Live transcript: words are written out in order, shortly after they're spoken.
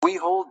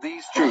hold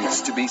these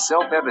truths to be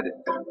self-evident,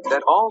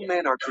 that all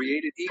men are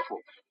created equal,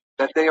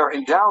 that they are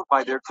endowed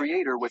by their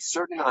Creator with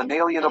certain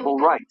unalienable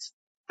rights,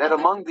 that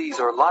among these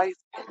are life,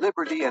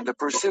 liberty, and the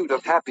pursuit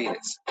of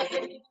happiness,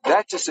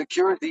 that to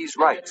secure these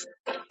rights,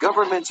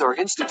 governments are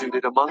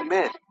instituted among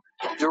men,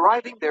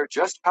 deriving their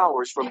just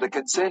powers from the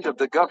consent of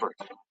the governed,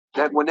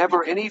 that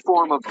whenever any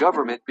form of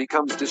government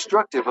becomes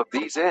destructive of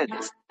these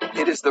ends,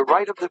 it is the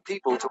right of the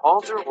people to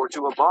alter or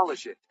to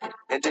abolish it,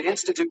 and to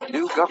institute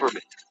new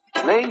government,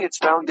 laying its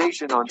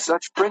foundation on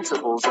such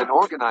principles and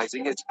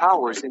organizing its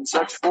powers in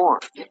such form,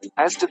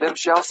 as to them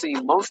shall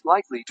seem most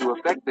likely to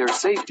affect their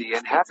safety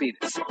and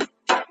happiness.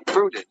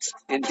 Prudence,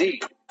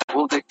 indeed,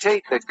 will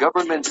dictate that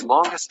governments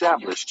long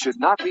established should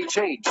not be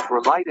changed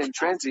for light and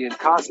transient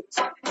causes,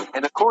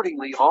 and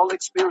accordingly all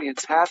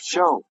experience hath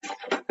shown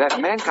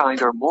that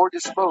mankind are more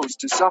disposed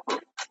to suffer,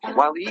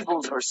 while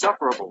evils are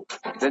sufferable,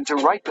 than to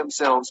right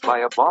themselves by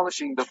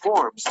abolishing the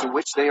forms to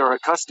which they are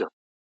accustomed.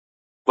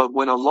 But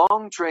when a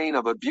long train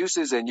of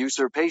abuses and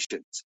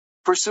usurpations,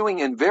 pursuing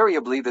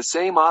invariably the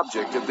same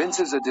object,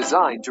 evinces a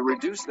design to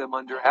reduce them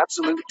under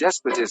absolute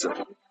despotism,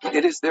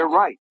 it is their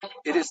right,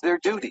 it is their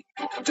duty,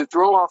 to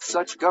throw off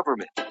such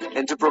government,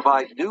 and to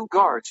provide new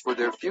guards for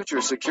their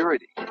future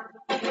security.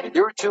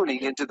 You're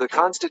tuning into The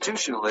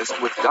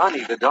Constitutionalist with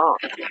Donnie the Don.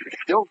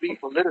 Don't be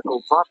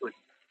political property.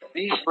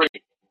 Be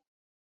free.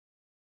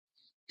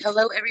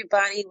 Hello,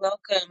 everybody.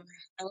 Welcome.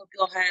 I hope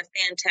you all had a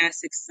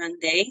fantastic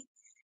Sunday.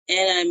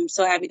 And I'm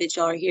so happy that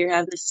y'all are here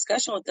having this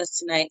discussion with us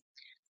tonight.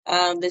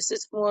 This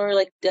is more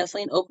like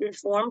definitely an open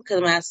forum because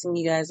I'm asking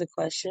you guys a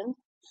question,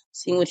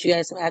 seeing what you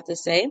guys have to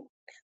say.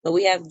 But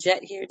we have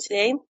Jet here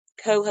today,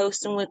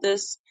 co-hosting with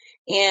us.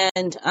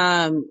 And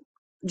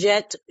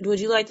Jet, would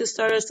you like to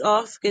start us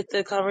off, get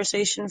the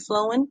conversation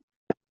flowing?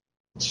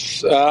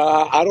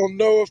 I don't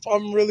know if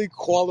I'm really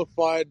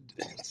qualified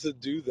to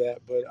do that,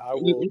 but I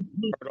will.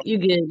 You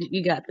good.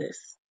 You got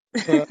this.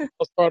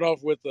 I'll start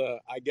off with,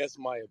 I guess,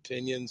 my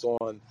opinions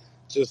on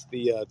just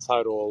the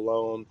title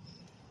alone.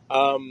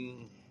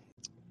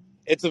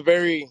 It's a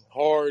very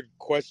hard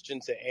question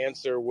to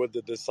answer. Would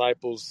the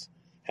disciples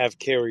have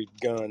carried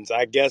guns?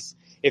 I guess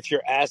if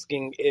you're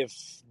asking if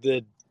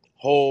the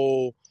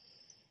whole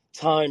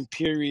time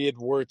period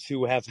were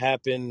to have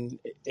happened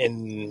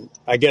in,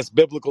 I guess,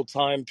 biblical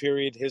time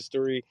period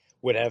history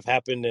would have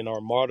happened in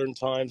our modern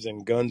times,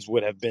 and guns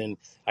would have been,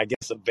 I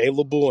guess,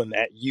 available and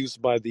at use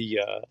by the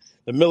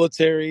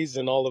militaries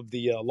and all of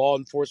the law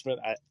enforcement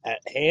at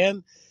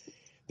hand,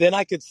 then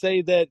I could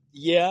say that,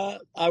 yeah,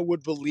 I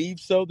would believe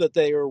so, that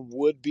there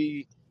would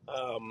be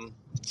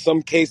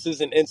some cases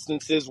and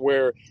instances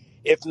where,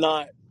 if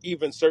not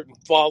even certain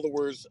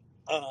followers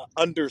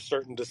under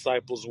certain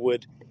disciples,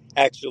 would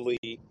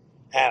actually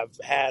have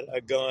had a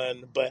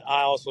gun. But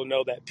I also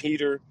know that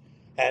Peter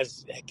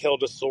has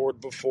held a sword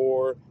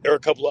before. There are a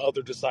couple of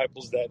other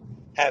disciples that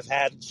have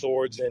had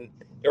swords, and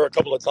there are a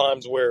couple of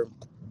times where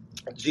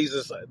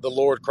Jesus, the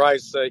Lord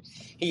Christ,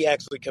 he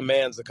actually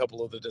commands a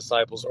couple of the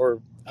disciples, or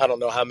I don't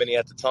know how many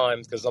at the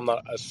time, because I'm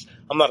not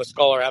a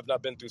scholar. I have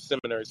not been through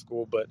seminary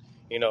school, but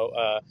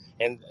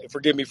and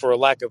forgive me for a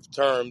lack of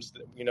terms,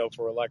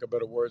 for a lack of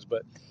better words,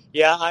 but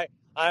yeah,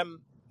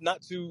 I'm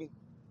not too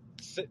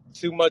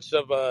much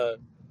of a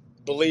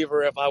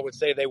believer if I would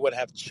say they would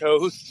have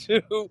chose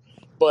to,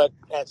 but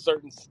at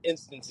certain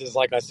instances,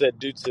 like I said,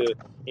 due to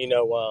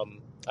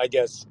I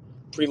guess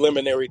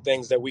preliminary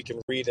things that we can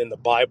read in the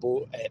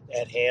Bible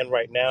at hand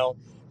right now,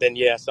 then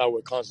yes, I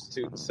would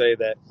constitute and say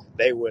that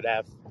they would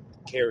have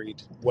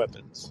carried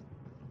weapons.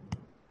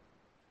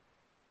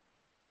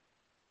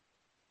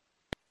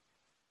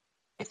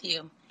 With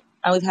you.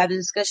 We've had a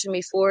discussion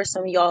before.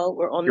 Some of y'all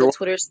were on the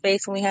Twitter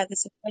space when we had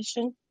this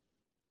discussion.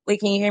 Wait,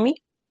 can you hear me?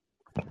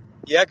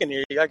 Yeah, I can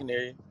hear you.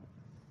 Okay,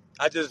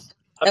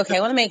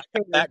 I want to make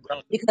sure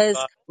because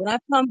when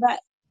I've come back,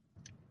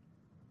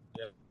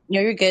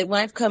 you're good.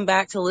 When I've come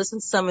back to listen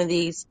to some of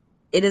these,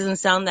 it doesn't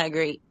sound that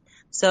great.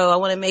 So I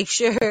want to make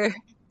sure that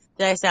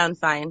I sound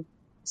fine.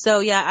 So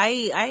yeah,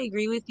 I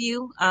agree with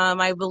you.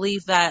 I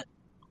believe that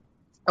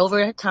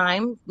over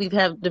time we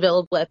have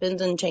developed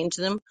weapons and changed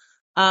them.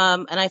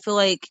 And I feel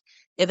like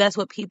if that's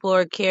what people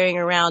are carrying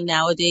around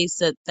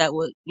nowadays, that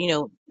would,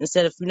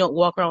 instead of we don't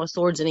walk around with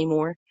swords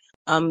anymore,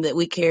 that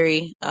we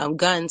carry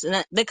guns,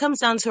 and that comes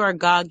down to our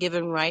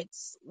God-given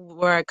rights.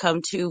 Where I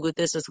come to with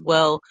this as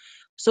well.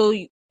 So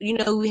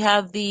we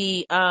have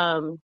the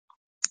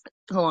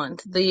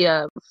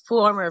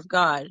full armor of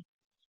God,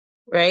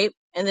 right?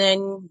 And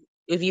then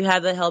if you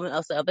have the helmet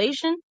of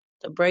salvation,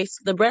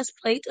 the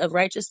breastplate of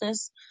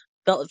righteousness,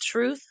 belt of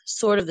truth,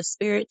 sword of the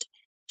spirit,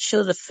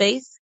 shield of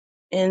faith,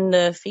 and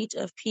the feet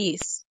of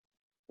peace.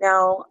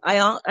 Now, I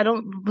don't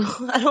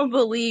I don't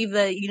believe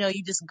that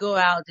you just go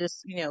out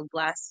just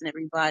blasting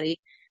everybody.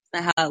 It's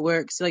not how it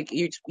works. Like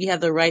you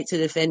have the right to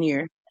defend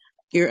your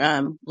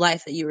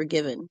life that you were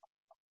given.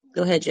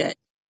 Go ahead, Jet.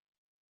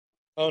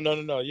 Oh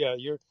no, yeah,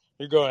 you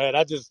go ahead.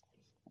 I just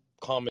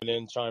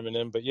chiming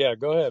in, but yeah,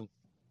 go ahead.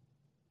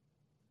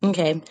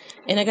 Okay,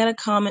 and I got a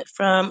comment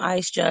from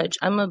Ice Judge.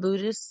 I'm a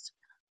Buddhist,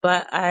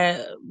 but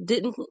I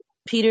didn't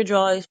Peter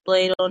draw his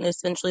blade on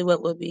essentially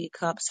what would be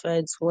cops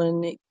feds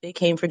when they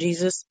came for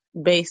Jesus.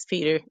 Base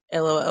Peter,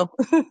 LOL.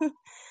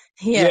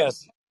 Yeah.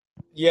 Yes,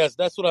 yes,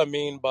 that's what I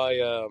mean by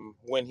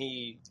when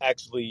he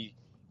actually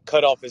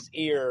cut off his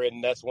ear,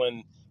 and that's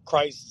when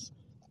Christ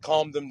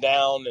calmed him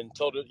down and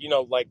told it,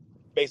 like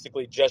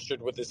basically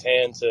gestured with his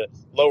hand to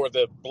lower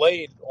the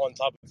blade on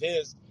top of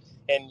his,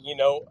 and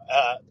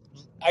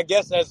I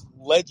guess as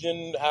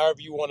legend,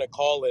 however you want to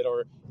call it,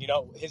 or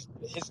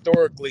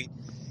historically,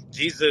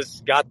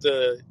 Jesus got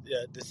the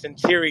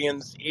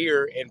centurion's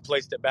ear and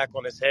placed it back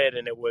on his head,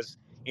 and it was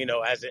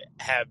as it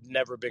have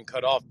never been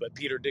cut off. But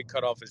Peter did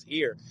cut off his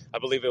ear. I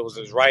believe it was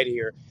his right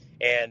ear,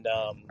 and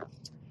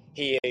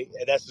he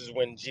that's is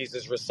when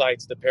Jesus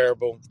recites the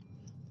parable,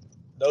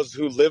 those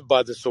who live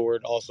by the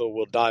sword also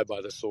will die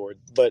by the sword.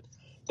 But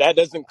that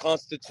doesn't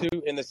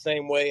constitute in the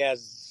same way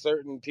as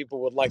certain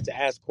people would like to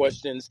ask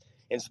questions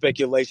and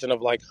speculation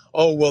of like,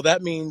 oh, well,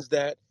 that means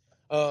that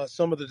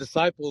some of the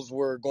disciples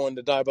were going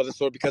to die by the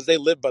sword because they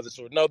lived by the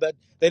sword. No, that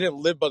they didn't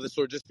live by the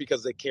sword just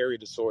because they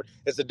carried a sword.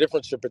 It's a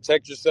difference to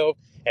protect yourself,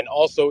 and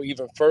also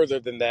even further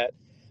than that,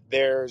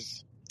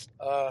 there's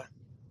uh,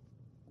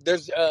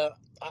 there's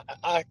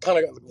I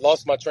kind of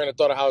lost my train of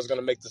thought of how I was going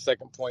to make the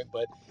second point,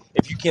 but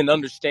if you can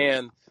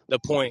understand the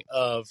point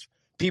of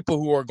people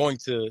who are going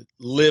to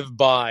live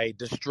by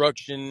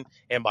destruction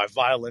and by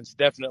violence,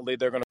 definitely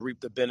they're going to reap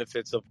the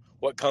benefits of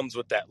what comes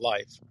with that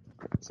life.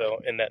 So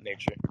in that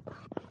nature.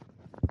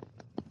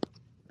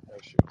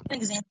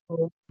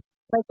 Example.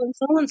 Like when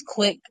someone's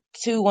quick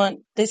to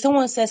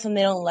someone says something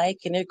they don't like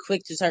and they're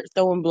quick to start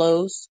throwing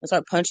blows and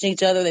start punching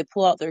each other, they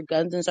pull out their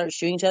guns and start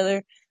shooting each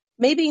other.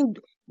 Maybe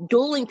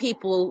dueling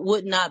people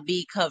would not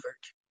be covered.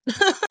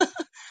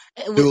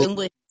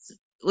 Dual, And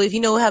if you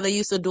know how they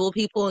used to duel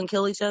people and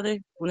kill each other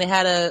when they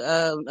had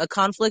a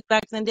conflict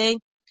back in the day,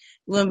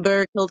 when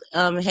Burr killed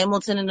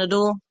Hamilton in a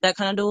duel, that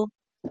kind of duel.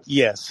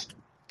 yes.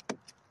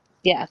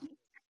 Yeah.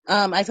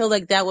 I feel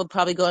like that would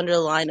probably go under the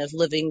line of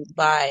living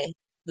by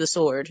the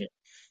sword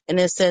in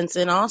a sense.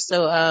 And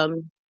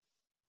also,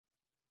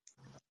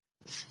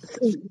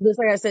 just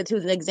like I said, too,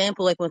 an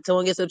example, like when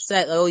someone gets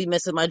upset, oh, you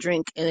messed up my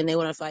drink, and then they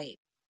want to fight.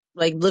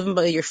 Like living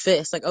by your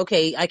fist. Like,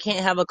 okay, I can't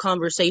have a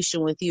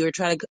conversation with you or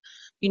try to,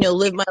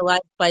 live my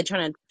life by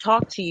trying to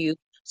talk to you.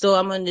 So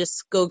I'm going to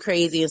just go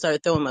crazy and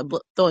start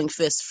throwing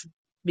fists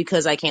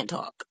because I can't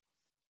talk.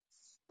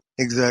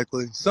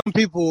 Exactly. Some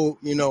people,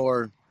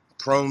 are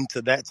prone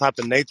to that type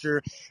of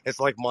nature. It's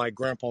like my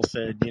grandpa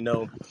said,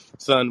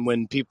 son,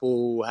 when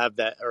people have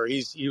that, or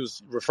he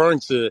was referring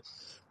to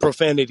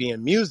profanity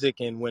in music,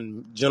 and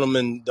when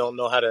gentlemen don't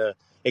know how to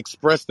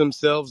express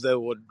themselves, they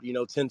would,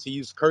 tend to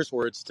use curse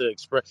words to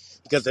express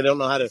because they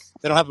don't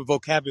have a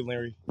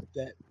vocabulary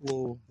that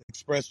will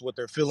express what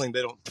they're feeling.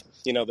 They don't,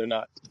 they're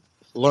not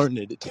learned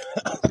it.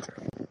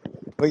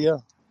 But yeah.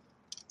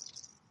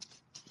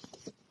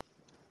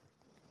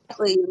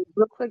 Exactly.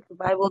 Real quick, the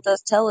Bible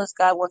does tell us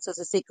God wants us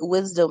to seek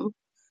wisdom.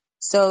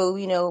 So,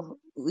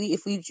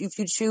 if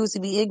you choose to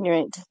be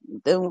ignorant,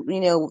 then,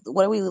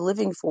 what are we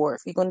living for?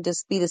 If you're going to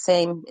just be the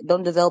same,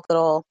 don't develop at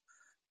all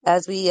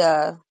as we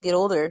get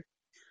older.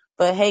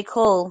 But hey,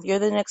 Cole, you're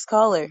the next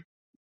caller.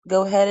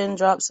 Go ahead and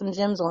drop some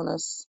gems on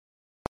us.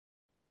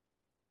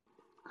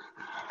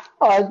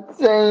 I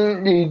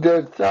think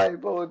the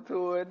disciples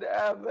would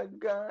have a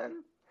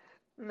gun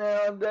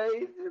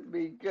nowadays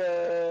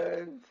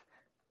because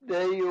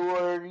they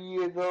were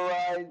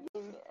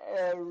utilizing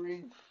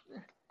everything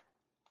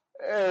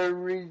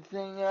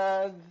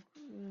as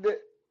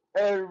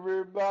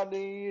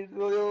everybody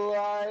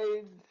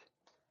utilized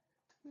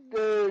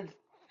their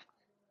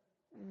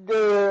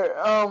their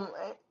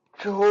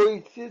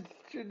choices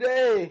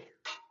today.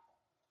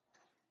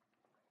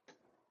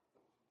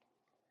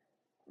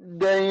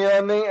 They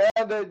only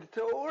had a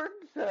sword,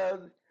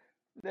 so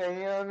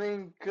they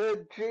only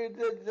could choose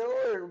a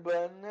sword,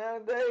 but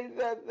nowadays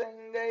I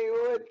think they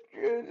would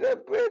choose a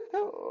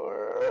pistol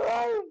or a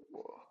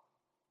rifle.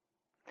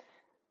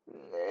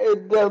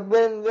 It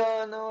depends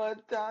on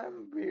what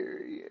time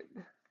period.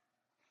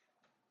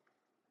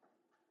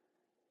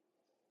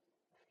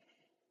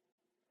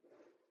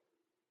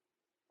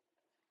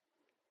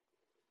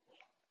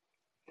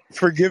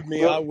 Forgive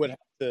me, I But would have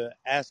to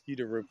ask you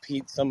to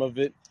repeat some of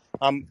it.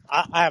 I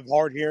have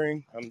hard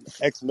hearing. I'm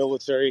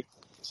ex-military,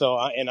 so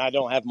I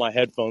don't have my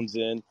headphones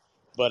in.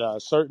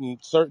 But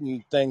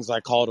certain things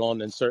I called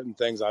on and certain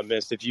things I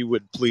missed. If you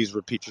would please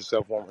repeat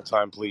yourself one more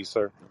time, please,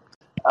 sir.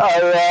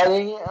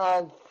 alrighty,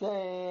 I'm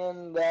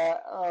saying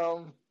that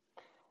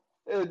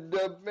it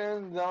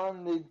depends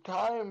on the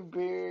time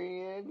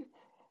period.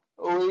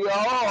 We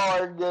all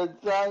are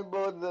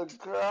disciples of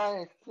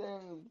Christ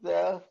and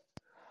stuff.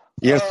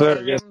 Yes,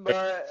 sir. Yes,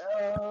 sir.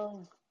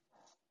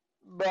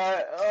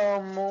 But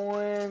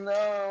when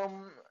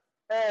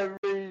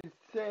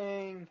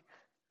everything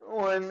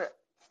when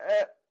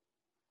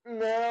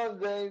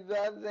nowadays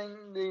I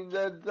think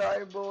the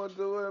disciples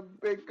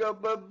would pick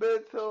up a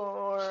pistol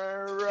or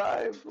a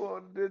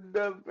rifle to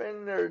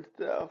defend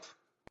themselves.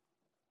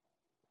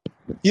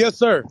 Yes,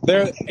 sir.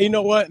 There. You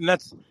know what? And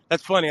that's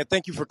funny. I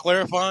thank you for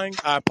clarifying.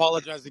 I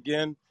apologize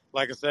again.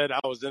 Like I said, I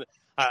was in.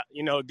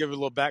 Give you a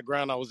little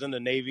background. I was in the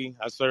Navy.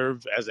 I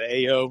served as an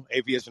AO,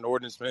 aviation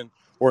ordnanceman,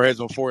 warheads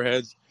on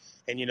foreheads,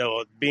 and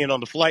being on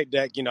the flight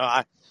deck.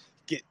 I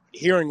get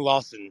hearing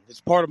loss, and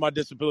it's part of my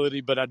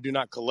disability, but I do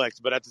not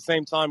collect. But at the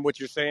same time, what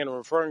you're saying or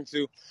referring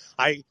to,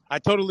 I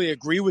totally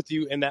agree with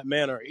you in that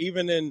manner.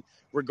 Even in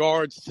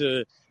regards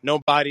to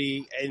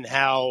nobody and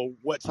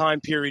what time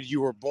period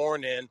you were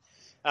born in.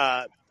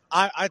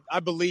 I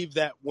believe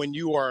that when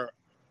you are,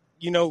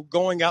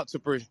 going out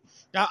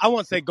I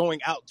won't say going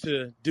out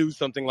to do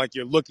something like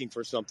you're looking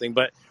for something,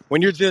 but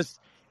when you're just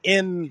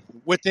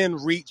within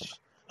reach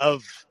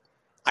of,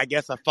 I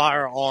guess, a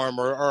firearm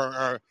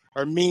or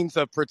means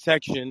of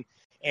protection,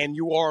 and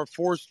you are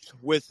forced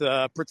with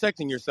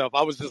protecting yourself.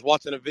 I was just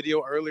watching a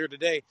video earlier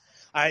today.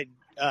 I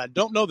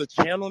don't know the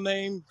channel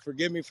name.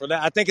 Forgive me for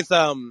that. I think it's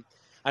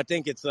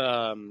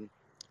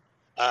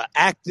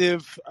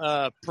active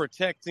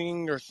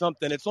protecting or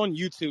something. It's on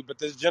YouTube, but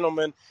this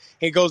gentleman,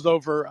 he goes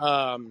over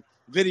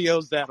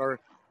videos that are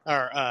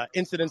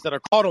incidents that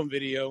are caught on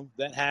video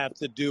that have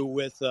to do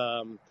with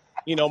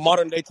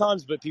modern day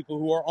times, but people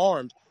who are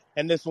armed.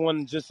 And this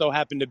one just so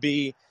happened to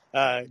be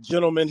a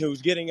gentleman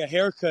who's getting a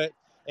haircut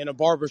in a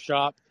barber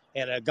shop,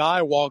 and a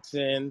guy walks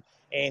in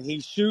and he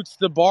shoots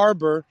the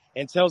barber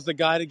and tells the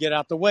guy to get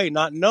out the way,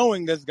 not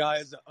knowing this guy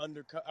is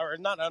undercover, or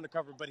not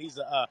undercover, but he's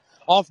a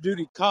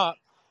off-duty cop,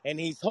 and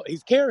he's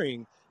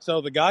carrying.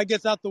 So the guy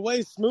gets out the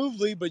way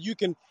smoothly, but you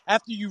can,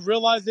 after you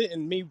realize it,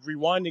 and me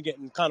rewinding it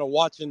and kind of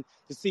watching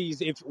to see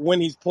if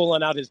when he's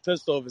pulling out his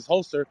pistol of his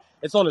holster,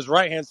 it's on his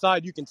right hand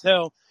side. You can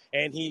tell,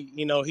 and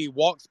he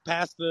walks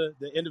past the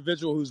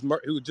individual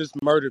who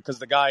just murdered,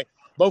 because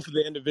both of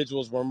the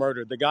individuals were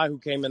murdered. The guy who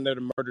came in there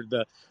to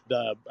murder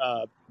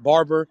the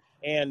barber,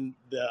 and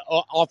the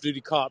off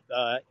duty cop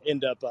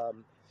end up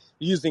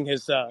using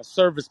his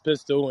service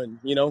pistol and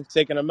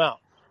taking him out.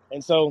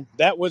 And so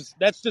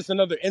that's just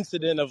another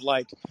incident of,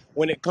 like,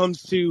 when it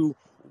comes to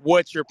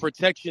what your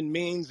protection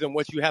means and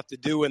what you have to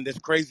do in this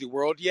crazy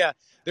world. Yeah,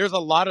 there's a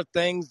lot of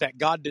things that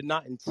God did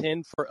not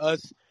intend for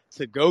us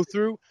to go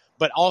through,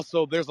 but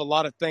also there's a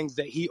lot of things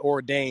that he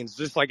ordains.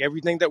 Just like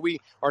everything that we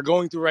are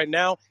going through right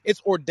now,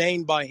 it's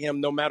ordained by him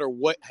no matter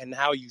what and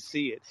how you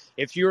see it.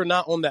 If you're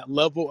not on that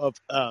level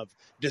of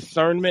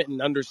discernment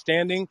and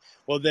understanding,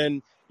 well,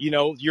 then,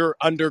 you're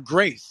under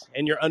grace,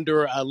 and you're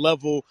under a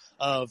level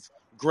of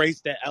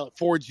grace that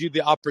affords you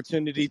the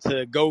opportunity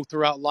to go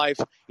throughout life,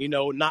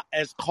 not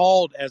as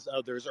called as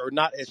others or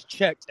not as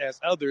checked as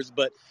others,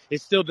 but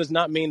it still does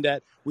not mean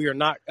that we are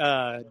not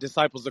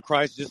disciples of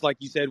Christ. Just like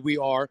you said, we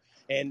are,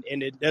 and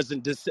it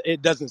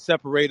doesn't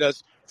separate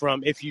us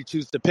from if you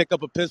choose to pick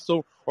up a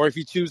pistol or if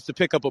you choose to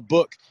pick up a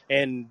book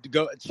and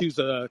go choose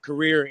a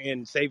career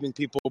in saving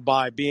people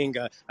by being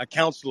a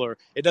counselor.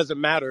 It doesn't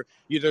matter.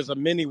 There's a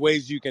many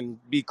ways you can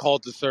be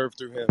called to serve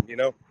through him.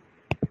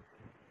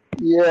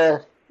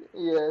 Yes,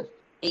 yes.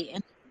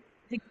 And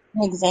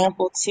an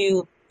example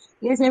too.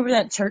 You guys remember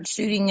that church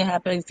shooting that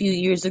happened a few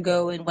years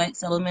ago in White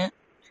Settlement?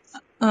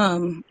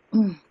 The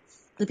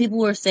people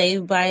were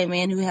saved by a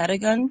man who had a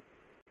gun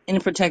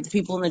and protected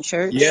people in the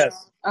church. Yes.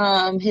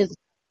 His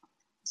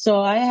So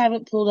I have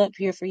it pulled up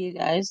here for you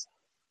guys.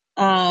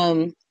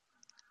 Um,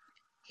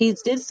 he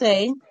did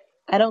say,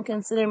 "I don't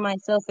consider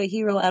myself a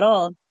hero at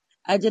all.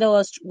 I did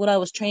what I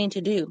was trained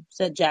to do,"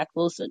 said Jack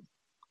Wilson.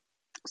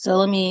 So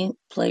let me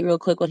play real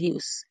quick what he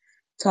was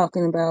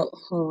talking about.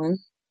 Hold on.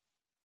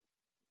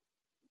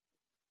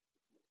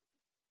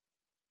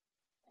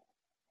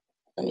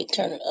 Let me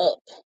turn it up.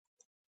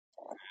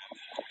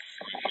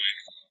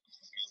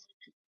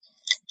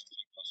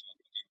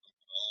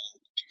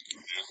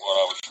 What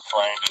I was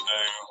trained to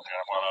do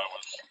and what I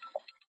was,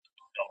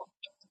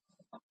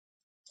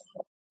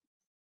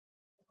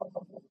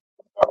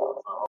 that was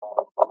the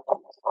whole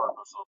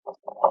purpose of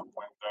what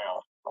went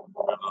down.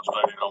 As I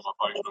stated on my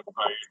Facebook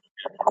page, to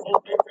give you more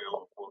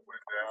detail of what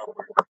went down.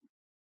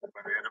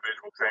 When the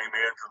individual came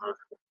into the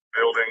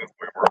building,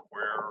 we were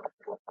aware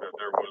that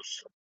there was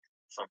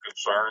some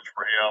concerns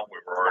for him.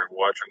 We were already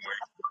watching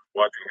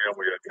him.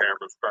 We had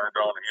cameras turned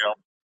on him.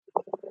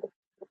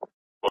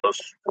 Plus,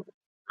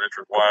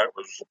 Richard White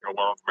was, one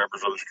of the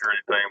members of the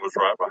security team, was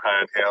right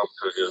behind him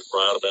to his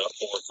right about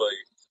 4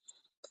 feet.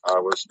 I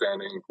was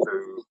standing to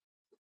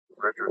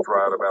Richard's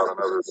right about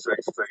another 6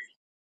 feet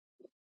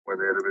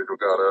when the individual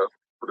got up,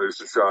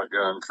 produced a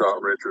shotgun, shot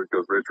Richard,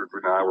 because Richard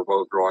and I were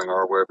both drawing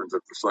our weapons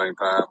at the same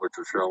time, which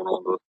is shown on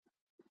the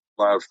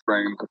live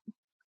stream.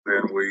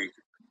 Then he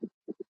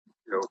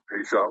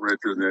shot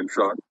Richard, then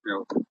shot,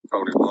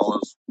 Tony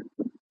Wallace.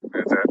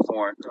 At that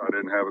point, I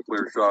didn't have a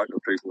clear shot because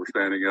people were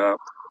standing up.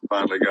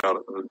 Finally got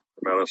it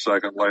about a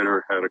second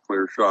later, had a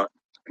clear shot,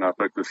 and I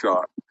took the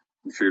shot.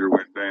 The shooter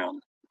went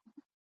down,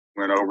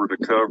 went over to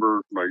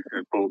cover,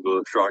 and pulled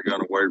the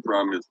shotgun away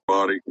from his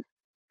body.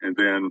 And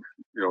then,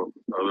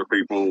 other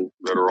people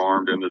that are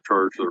armed in the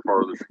church that are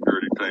part of the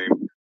security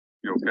team,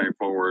 came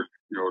forward,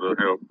 to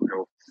help,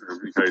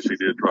 in case he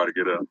did try to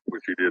get up,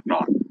 which he did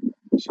not.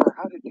 Sir,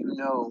 how did you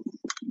know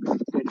that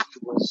he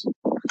was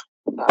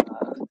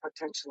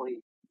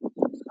potentially.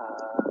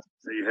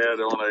 He had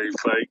on a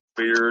fake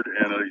beard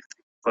and a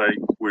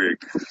fake wig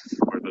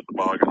with a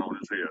toboggan on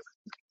his head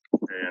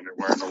and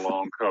wearing a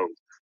long coat.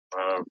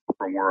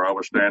 From where I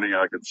was standing,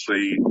 I could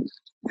see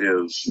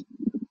his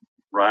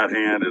right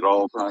hand at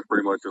all times,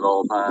 pretty much at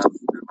all times.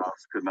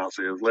 Could not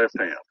see his left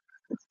hand.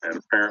 And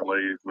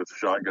apparently, with the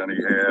shotgun he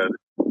had,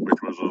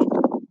 which was a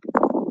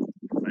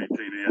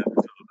 18-inch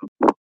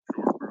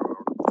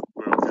short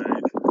 12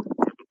 gauge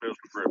with a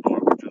pistol grip on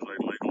it, which is a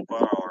legal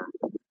firearm,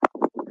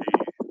 he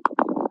had it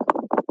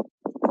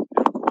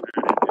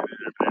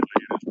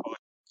evidently in his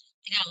pocket.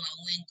 I got a lot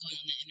of wind going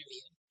on the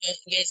interview. But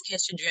you guys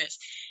catch the drift.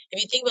 If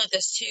you think about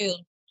this too,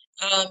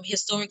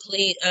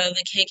 historically,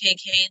 the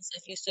KKK and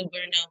stuff used to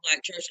burn down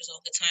black churches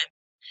all the time.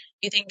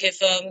 You think if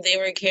they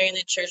were carrying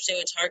the church, they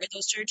would target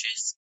those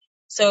churches?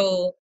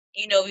 So,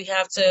 we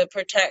have to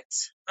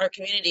protect our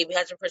community. We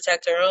have to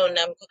protect our own.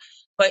 I'm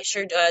quite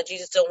sure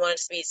Jesus don't want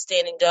us to be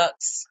standing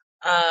ducks.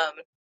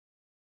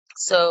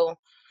 So,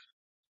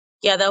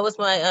 yeah, that was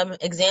my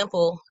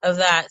example of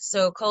that.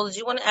 So, Cole, did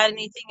you want to add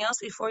anything else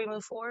before we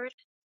move forward?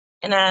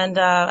 And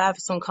I have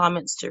some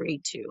comments to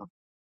read too.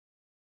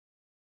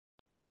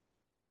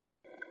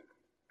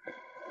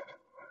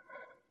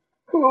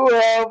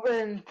 Well,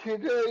 in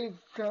today's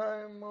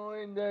time,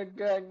 we just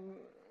got to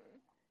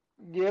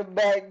get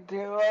back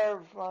to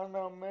our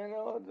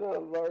fundamentals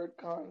of our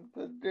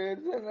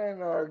Constitution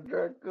and our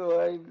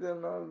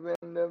Declaration of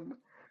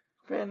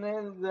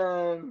Independence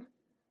and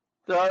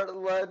start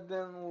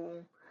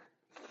letting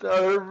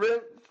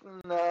servants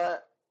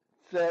not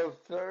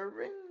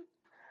self-serving.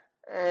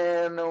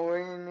 And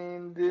we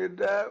need to do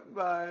that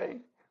by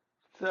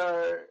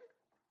start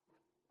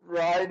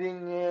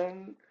writing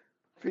in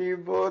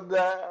people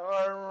that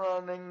are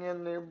running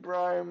in the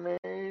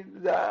primaries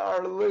that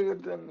are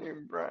losing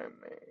the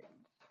primaries.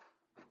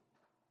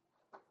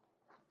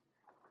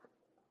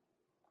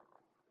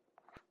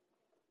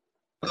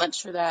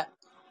 Much for that.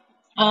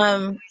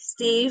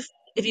 Steve,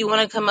 if you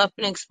want to come up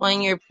and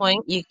explain your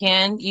point, you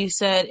can. You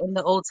said in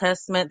the Old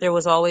Testament there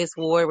was always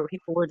war where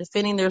people were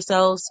defending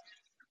themselves,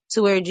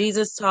 to where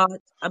Jesus taught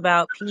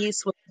about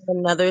peace with one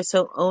another,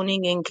 so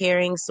owning and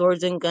carrying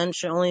swords and guns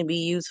should only be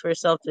used for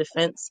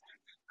self-defense.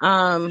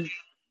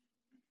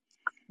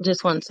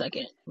 Just one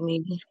second. Let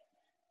me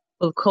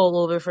move Cole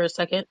over for a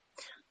second.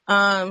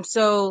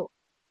 So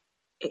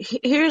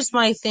here's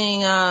my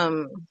thing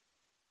on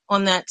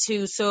that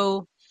too.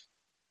 So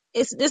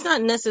it's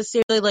not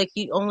necessarily like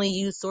you only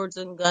use swords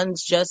and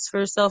guns just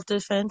for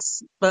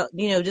self-defense, but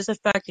just the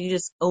fact that you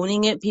just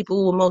owning it,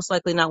 people will most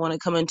likely not want to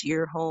come into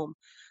your home.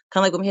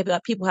 Kind of like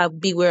when people have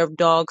beware of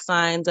dog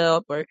signs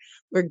up, or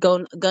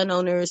gun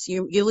owners,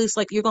 you at least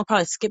like you're gonna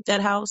probably skip that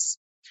house.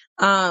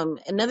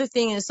 Another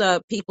thing is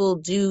people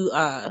do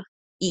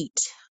eat.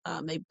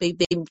 They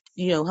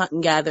hunt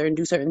and gather and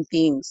do certain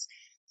things.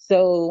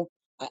 So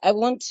I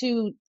want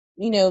to,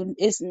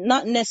 it's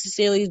not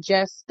necessarily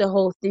just the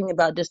whole thing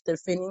about just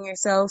defending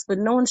yourself, but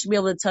no one should be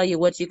able to tell you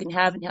what you can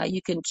have and how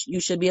you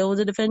should be able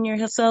to defend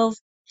yourself.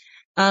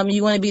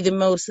 You want to be the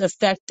most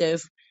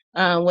effective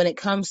when it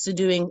comes to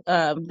doing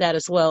that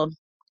as well.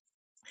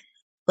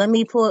 Let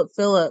me pull up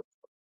Philip,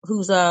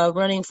 who's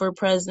running for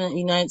president of the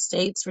United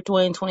States for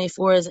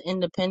 2024 as an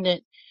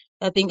independent.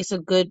 I think it's a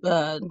good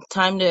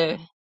time to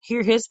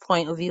hear his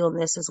point of view on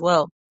this as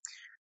well.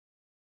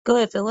 Go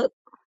ahead, Philip.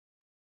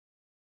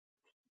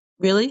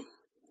 Really? As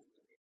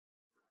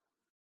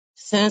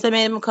soon as I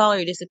made him a caller,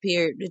 he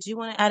disappeared. Did you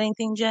want to add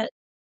anything, Jet?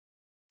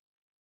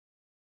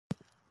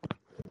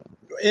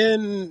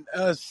 In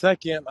a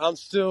second, I'm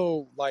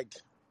still like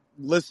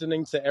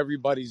listening to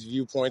everybody's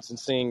viewpoints and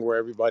seeing where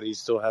everybody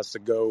still has to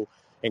go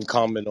and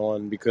comment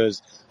on,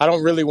 because I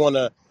don't really want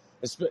to.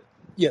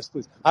 Yes,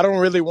 please. I don't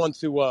really want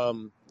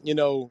to,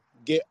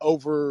 get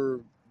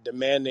over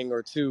demanding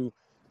or to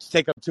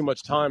take up too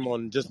much time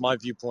on just my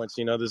viewpoints.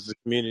 This is a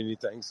community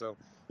thing. So,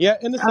 yeah,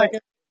 in a All right.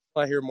 second,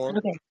 I hear more.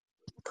 Okay.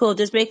 Cool.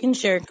 Just making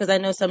sure, because I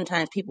know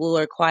sometimes people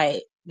are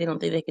quiet. They don't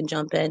think they can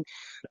jump in.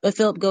 But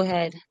Philip, go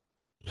ahead.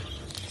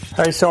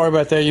 Hey, sorry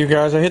about that, you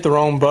guys. I hit the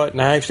wrong button.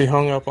 I actually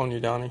hung up on you,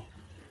 Donnie.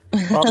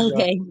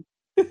 Apologize.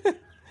 Okay.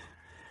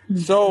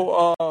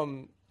 So,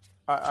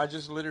 I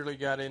just literally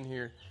got in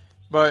here.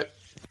 But,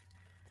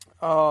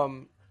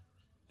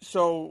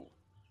 so,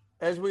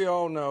 as we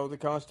all know, the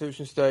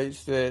Constitution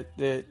states that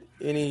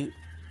any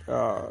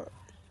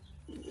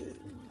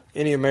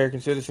American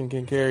citizen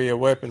can carry a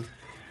weapon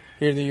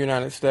here in the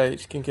United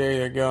States, can carry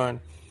a gun.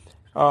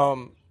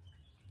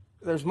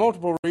 There's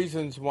multiple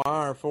reasons why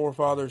our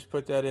forefathers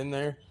put that in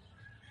there.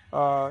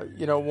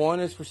 One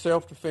is for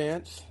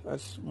self-defense.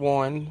 That's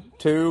one.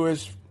 Two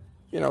is,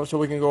 so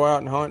we can go out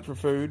and hunt for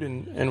food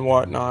and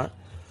whatnot.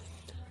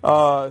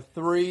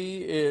 Three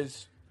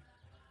is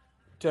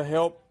to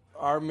help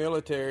our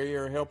military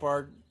or help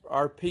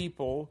our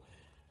people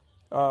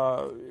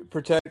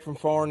protect from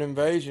foreign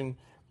invasion.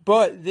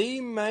 But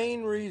the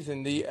main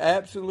reason, the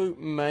absolute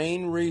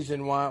main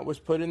reason why it was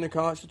put in the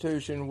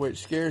Constitution,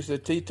 which scares the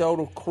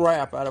teetotal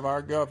crap out of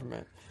our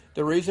government,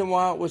 The reason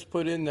why it was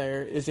put in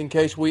there is in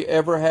case we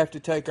ever have to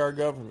take our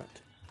government,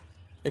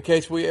 in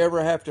case we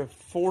ever have to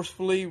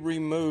forcefully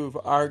remove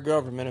our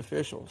government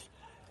officials.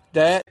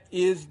 That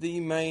is the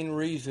main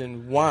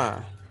reason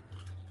why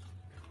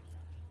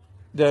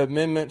the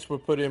amendments were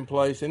put in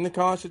place in the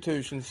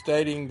Constitution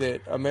stating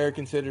that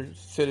American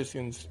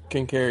citizens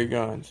can carry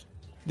guns.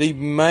 The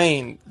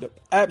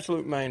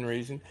absolute main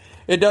reason.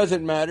 It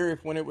doesn't matter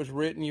if when it was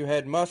written you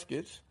had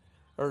muskets,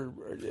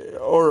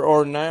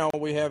 or now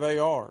we have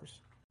ARs.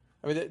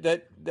 I mean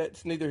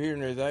that's neither here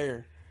nor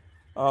there.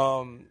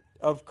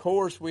 Of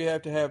course, we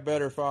have to have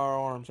better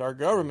firearms. Our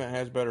government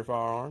has better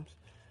firearms,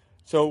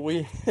 so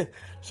we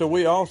so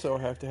we also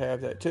have to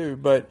have that too.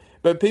 But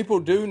people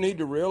do need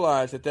to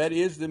realize that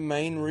is the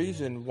main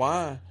reason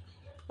why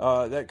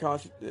in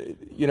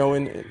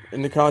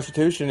the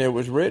Constitution it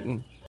was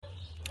written,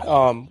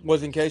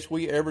 was in case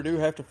we ever do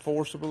have to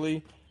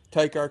forcibly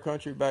take our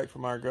country back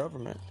from our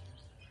government.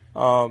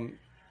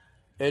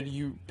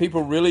 And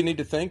people really need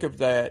to think of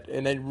that,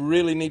 and they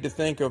really need to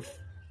think of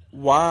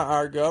why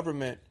our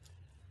government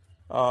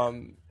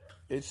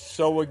is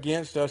so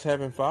against us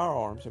having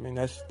firearms. I mean,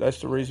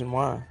 that's the reason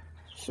why.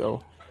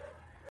 So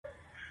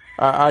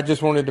I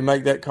just wanted to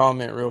make that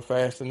comment real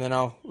fast, and then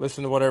I'll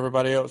listen to what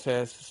everybody else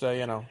has to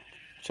say, and I'll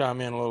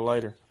chime in a little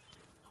later.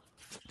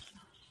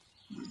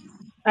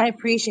 I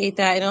appreciate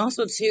that. And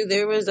also, too,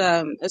 there was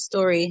a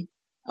story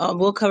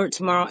we'll cover it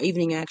tomorrow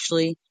evening,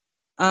 actually.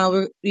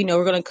 We're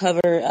going to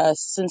cover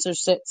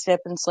censorship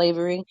and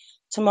slavery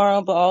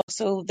tomorrow, but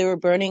also they were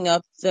burning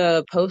up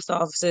the post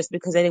offices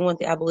because they didn't want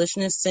the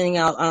abolitionists sending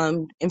out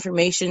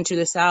information to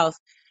the South,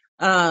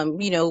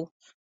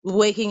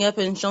 waking up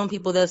and showing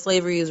people that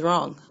slavery is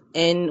wrong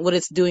and what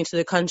it's doing to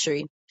the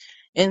country.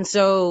 And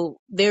so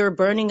they were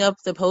burning up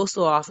the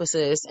postal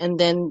offices, and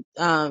then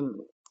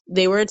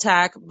they were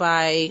attacked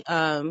by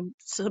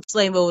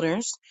slave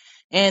owners,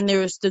 and there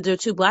was the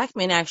two black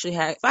men actually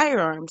had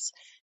firearms.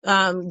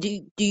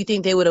 Do you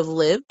think they would have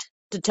lived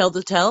to tell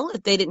the tale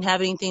if they didn't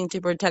have anything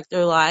to protect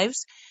their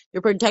lives?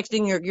 You're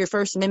protecting your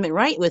First Amendment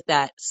right with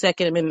that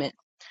Second Amendment.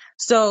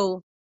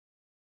 So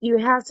you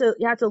have to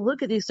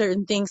look at these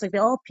certain things, like they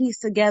all piece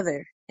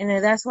together.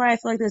 And that's why I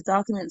feel like this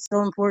document is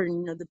so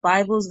important. The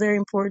Bible is very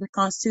important. The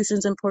Constitution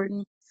is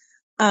important.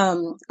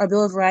 Our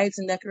Bill of Rights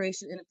and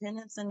Declaration of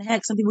Independence, and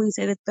heck, some people even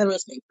say the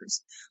Federalist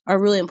Papers are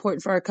really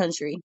important for our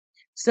country.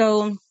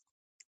 So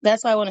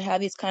that's why I want to have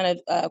these kind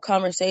of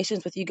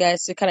conversations with you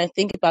guys to kind of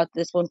think about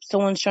this when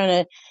someone's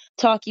trying to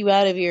talk you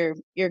out of your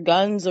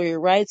guns or your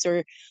rights,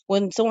 or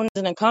when someone's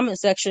in a comment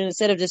section,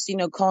 instead of just,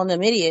 calling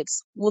them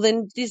idiots, well,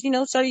 then just,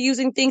 start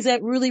using things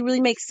that really,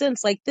 really make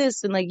sense, like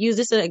this, and like use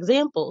this as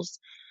examples.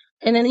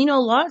 And then, a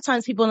lot of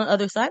times people on the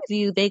other side of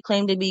you, they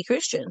claim to be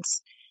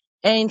Christians.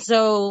 And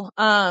so,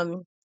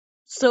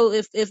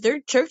 if their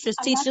church is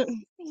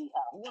teaching,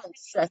 1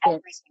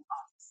 second.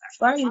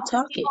 Why are you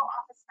talking?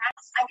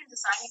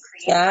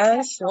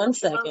 Guys, 1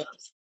 second.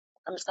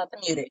 I'm just not to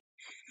mute it.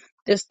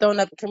 Just throwing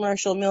up a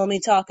commercial, mill me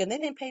talking. They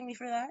didn't pay me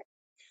for that.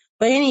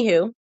 But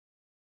anywho,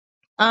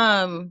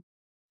 that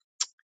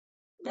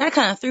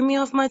kind of threw me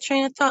off my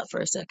train of thought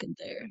for a second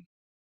there.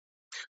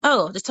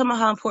 Oh, just talking about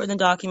how important the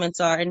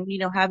documents are, and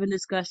having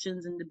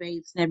discussions and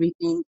debates and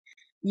everything.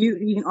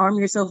 You can arm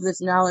yourself with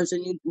this knowledge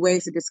and new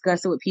ways to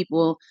discuss it with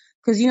people,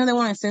 because they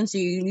want to censor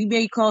you. You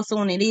may call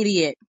someone an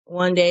idiot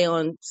one day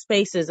on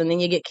Spaces, and then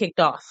you get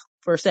kicked off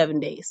for 7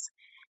 days.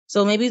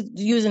 So maybe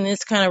using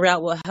this kind of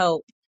route will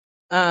help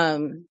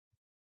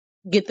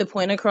get the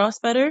point across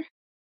better,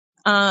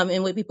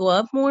 and wake people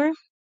up more.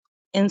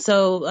 And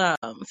so,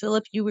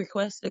 Philip, you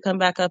requested to come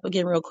back up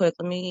again real quick.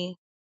 Let me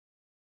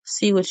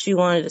see what you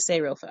wanted to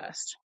say real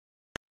fast.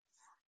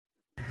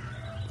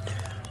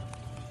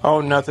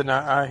 Oh, nothing.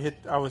 I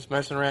was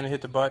messing around and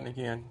hit the button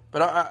again.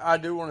 But I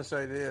do want to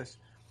say this: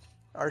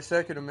 our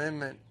Second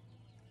Amendment,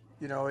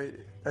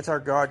 that's our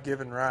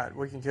God-given right.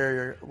 We can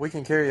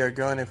carry a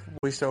gun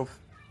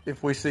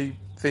if we see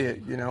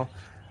fit.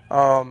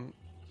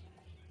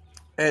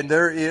 And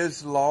there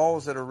is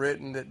laws that are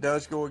written that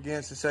does go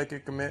against the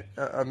Second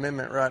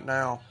Amendment right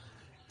now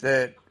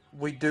that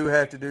we do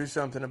have to do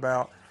something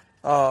about.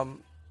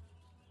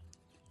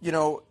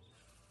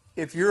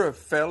 If you're a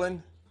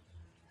felon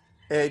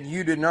and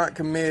you did not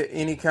commit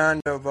any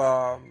kind of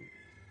a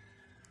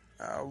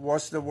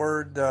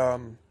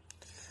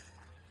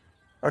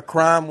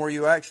crime where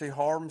you actually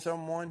harm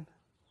someone,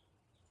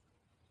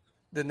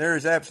 then there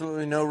is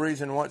absolutely no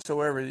reason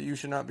whatsoever that you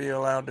should not be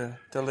allowed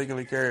to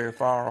legally carry a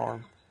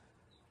firearm.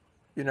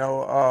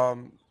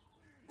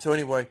 So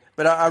anyway,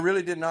 but I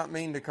really did not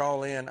mean to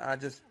call in. I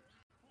just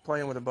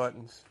playing with the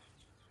buttons.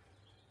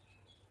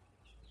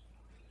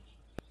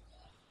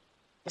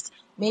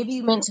 Maybe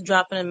you meant to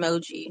drop an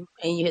emoji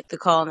and you hit the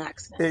call in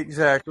accident.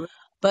 Exactly.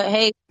 But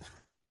hey,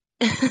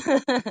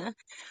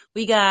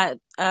 we got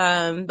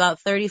about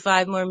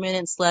 35 more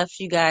minutes left,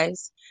 you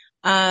guys.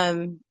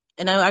 And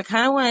I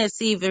kind of want to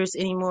see if there's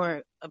any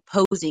more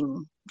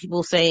opposing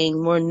people saying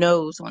more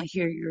no's. I want to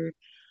hear your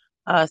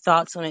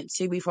thoughts on it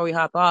too before we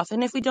hop off.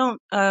 And if we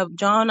don't,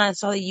 John, I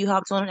saw that you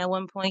hopped on it at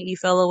one point. You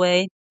fell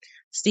away.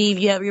 Steve,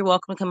 you're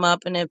welcome to come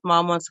up, and if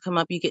Mom wants to come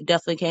up, you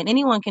definitely can.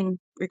 Anyone can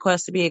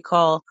request to be a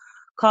caller,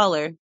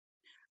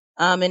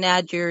 and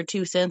add your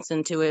 2 cents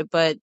into it.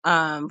 But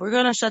we're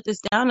gonna shut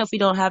this down if we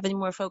don't have any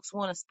more folks who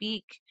want to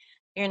speak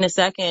here in a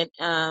second.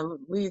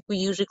 We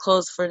usually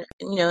close for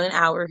an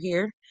hour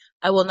here.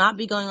 I will not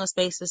be going on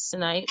Spaces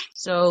tonight,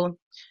 so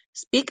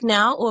speak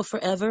now or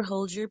forever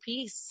hold your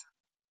peace.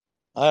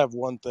 I have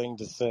one thing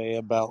to say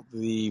about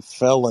the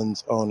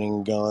felons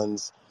owning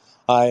guns.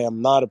 I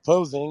am not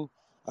opposing.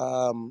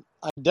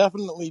 I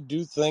definitely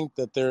do think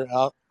that there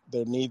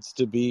needs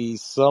to be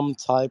some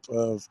type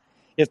of,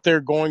 if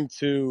they're going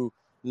to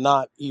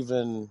not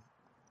even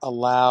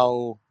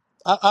allow,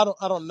 I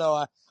don't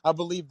know. I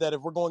believe that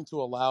if we're going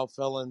to allow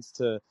felons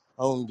to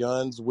own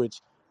guns,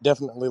 which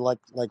definitely, like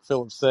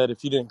Philip said,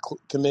 if you didn't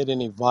commit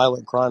any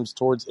violent crimes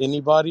towards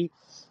anybody,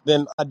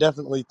 then I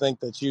definitely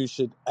think that you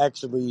should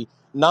actually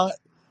not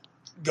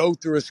go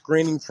through a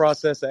screening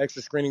process, an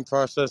extra screening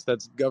process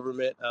that's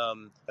government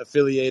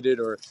affiliated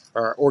or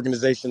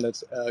organization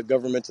that's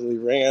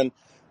governmentally ran.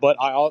 But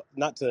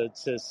not to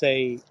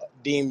say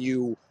deem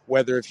you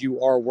whether if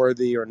you are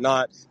worthy or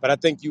not. But I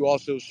think you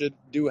also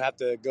do have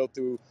to go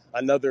through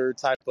another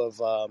type of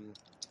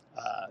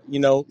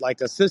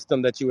like a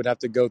system that you would have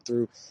to go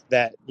through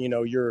that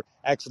you're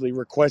actually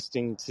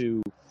requesting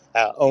to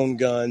own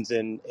guns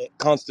and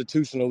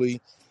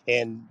constitutionally,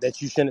 and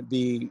that you shouldn't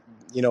be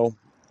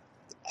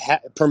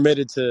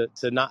permitted to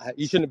not.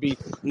 You shouldn't be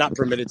not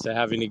permitted to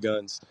have any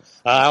guns.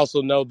 I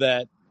also know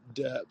that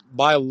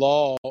by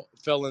law,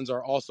 felons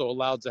are also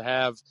allowed to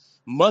have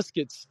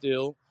muskets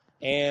still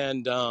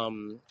and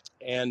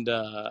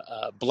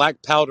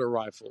black powder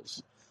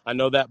rifles. I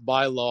know that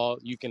by law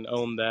you can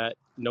own that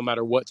no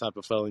matter what type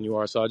of felon you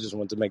are. So I just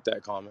wanted to make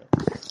that comment.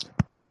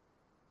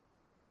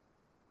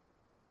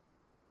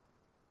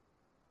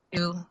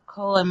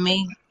 Cole and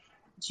me,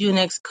 you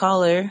next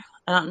caller.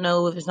 I don't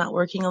know if it's not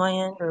working on my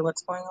end or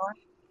what's going on,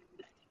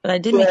 but I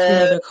did make you So,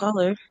 another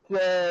caller.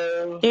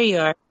 so, There you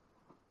are.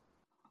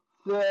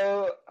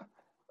 so,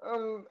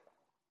 of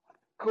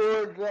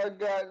course I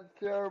got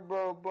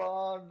cerebral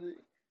palsy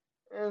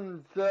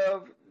and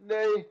stuff.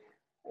 They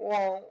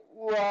won't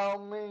allow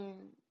me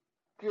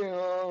to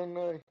own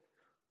a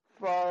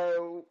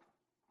fire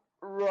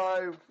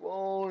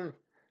rifle.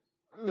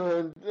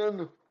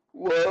 Then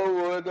what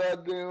would I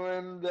do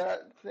in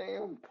that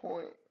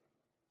standpoint?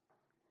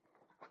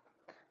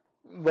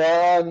 But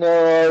I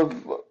know a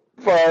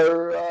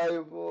fire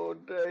rifle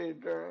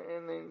date or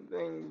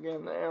anything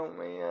can help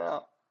me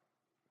out.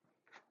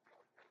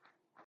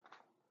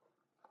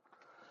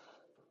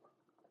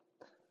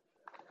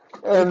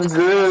 And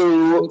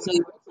Drew,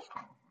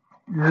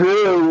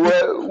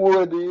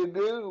 what do you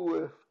do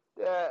with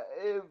that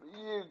if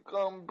you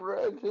come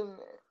president?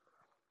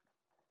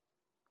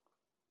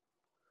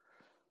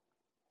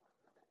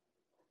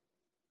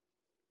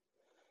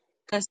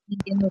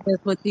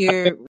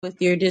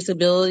 With your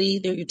disability,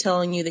 they're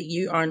telling you that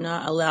you are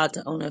not allowed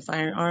to own a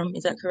firearm.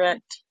 Is that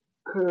correct?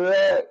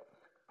 Correct.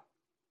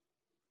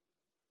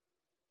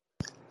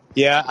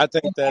 Yeah, I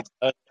think that's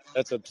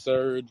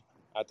absurd.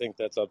 I think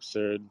that's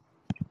absurd.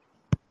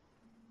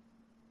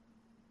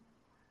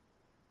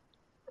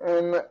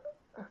 And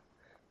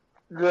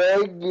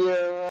Greg,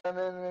 you're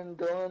running in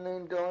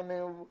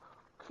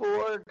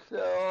 2024, so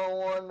I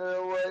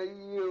wonder what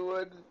you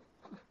would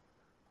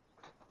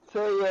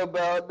say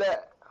about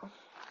that.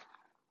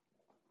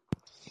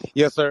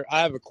 Yes, sir.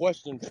 I have a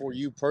question for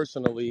you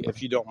personally,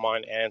 if you don't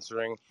mind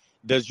answering.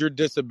 Does your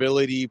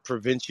disability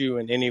prevent you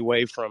in any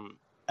way from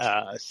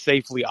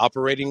safely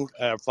operating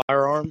a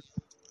firearm?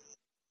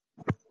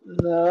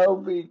 No,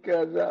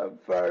 because I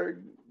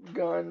fired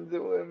guns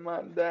with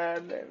my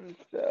dad and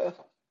stuff.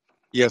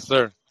 Yes,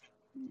 sir.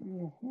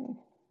 Mm-hmm.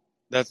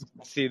 That's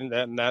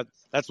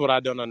what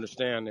I don't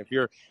understand. If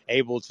you're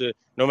able to,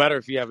 no matter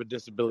if you have a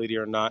disability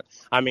or not.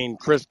 I mean,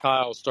 Chris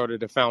Kyle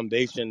started a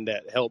foundation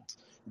that helped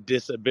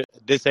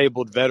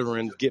disabled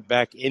veterans get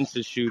back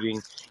into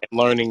shooting and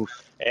learning.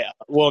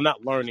 Well,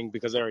 not learning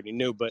because I already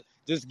knew, but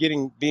just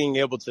being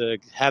able to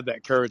have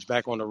that courage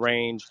back on the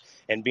range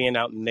and being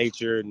out in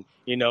nature, and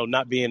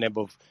not being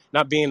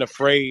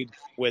afraid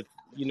with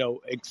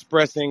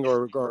expressing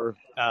or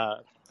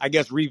I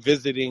guess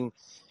revisiting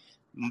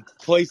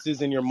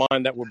places in your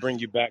mind that will bring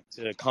you back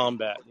to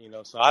combat.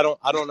 So I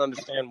don't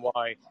understand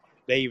why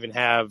they even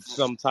have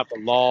some type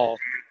of law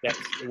that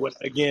would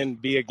again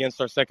be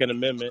against our Second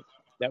Amendment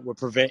that would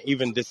prevent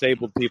even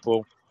disabled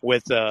people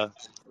with to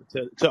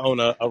own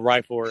a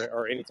rifle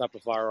or any type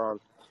of firearm.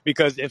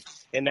 Because if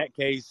in that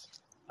case,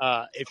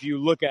 if you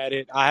look at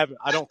it, I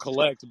don't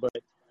collect, but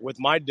with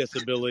my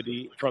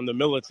disability from the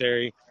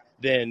military,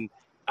 then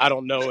I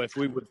don't know if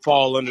we would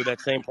fall under that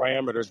same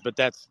parameters, but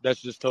that's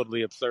just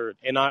totally absurd.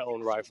 And I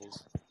own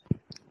rifles.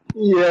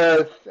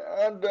 Yes,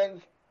 I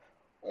just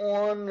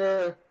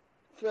wonder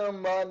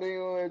somebody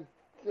with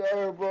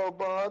cerebral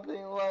palsy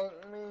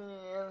like me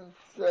and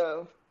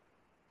stuff.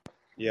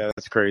 Yeah,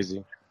 that's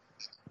crazy.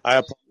 I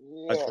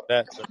apologize Yeah. for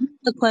that. So.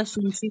 The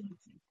question too.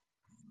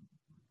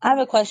 I have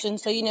a question.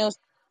 So,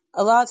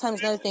 a lot of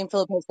times, another thing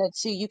Philip has said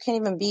too, you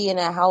can't even be in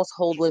a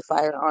household with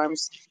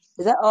firearms.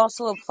 Does that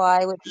also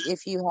apply with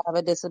if you have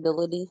a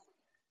disability?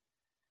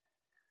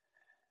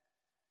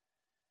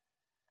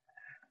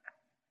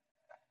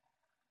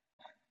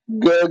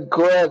 Good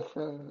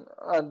question.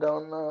 I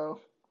don't know.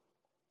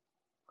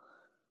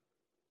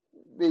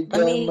 Let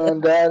Because me my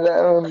dad,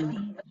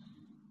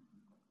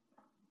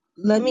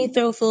 let me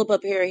throw Philip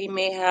up here. He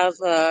may have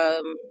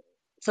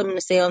something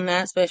to say on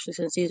that, especially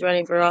since he's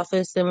running for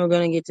office. Then we're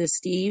going to get to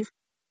Steve.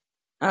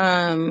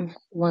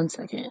 One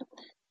second,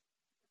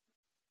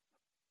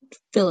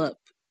 Philip.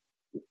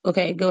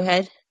 Okay, go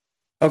ahead.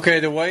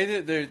 Okay, the way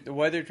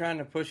they're trying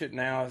to push it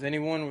now is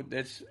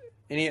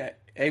any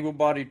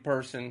able-bodied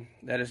person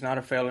that is not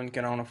a felon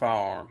can own a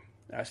firearm.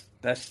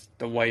 That's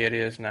the way it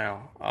is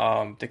now.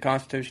 The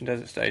Constitution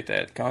doesn't state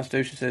that. The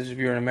Constitution says if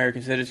you're an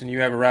American citizen,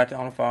 you have a right to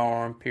own a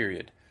firearm.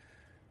 Period.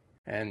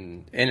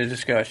 And end of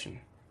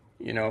discussion.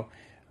 You know,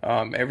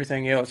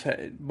 everything else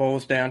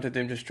boils down to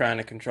them just trying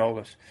to control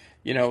us.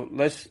 You know,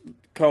 let's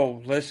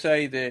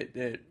say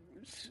that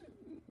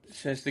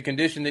since the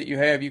condition that you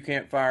have, you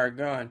can't fire a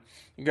gun.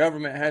 The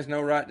government has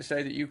no right to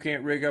say that you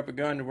can't rig up a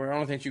gun to where the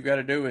only thing you've got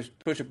to do is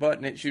push a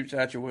button, it shoots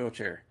out your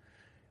wheelchair.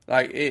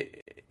 Like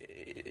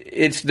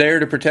it's there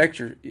to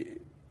protect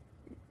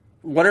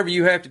whatever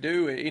you have to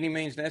do at any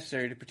means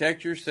necessary to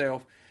protect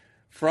yourself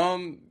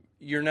from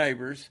your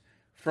neighbors,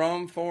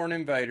 from foreign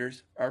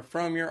invaders, or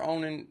from your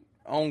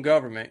own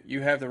government.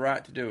 You have the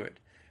right to do it.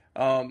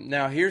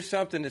 Now, here's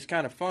something that's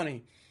kind of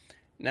funny.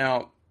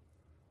 Now,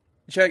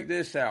 check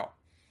this out.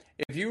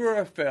 If you were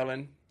a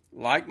felon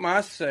like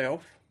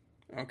myself,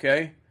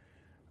 okay,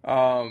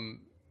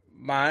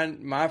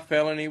 my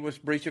felony was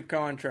breach of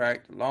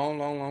contract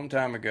long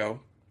time ago.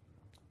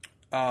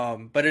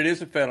 But it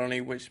is a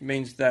felony, which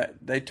means that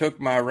they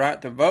took my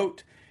right to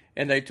vote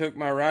and they took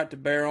my right to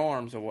bear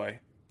arms away.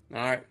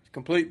 All right,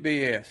 complete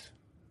BS.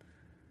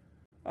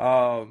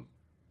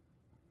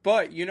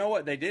 But you know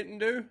what they didn't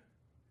do?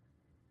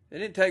 They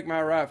didn't take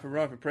my right to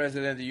run for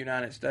president of the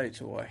United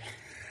States away.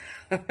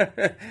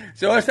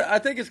 So I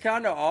think it's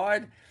kind of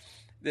odd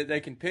that they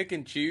can pick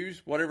and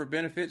choose whatever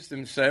benefits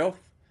themselves,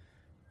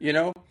 you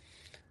know.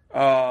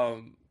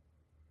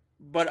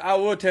 But I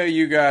will tell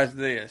you guys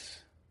this.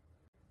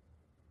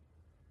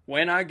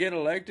 When I get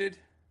elected,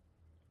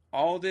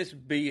 all this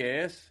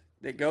BS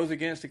that goes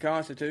against the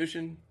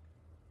Constitution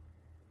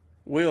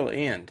will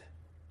end.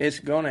 It's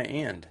going to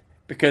end.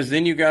 Because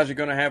then you guys are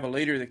going to have a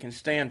leader that can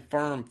stand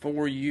firm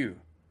for you,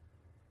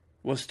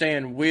 will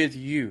stand with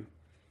you,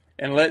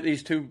 and let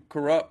these two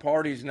corrupt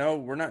parties know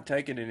we're not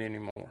taking it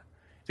anymore.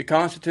 The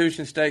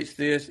Constitution states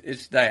this,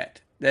 it's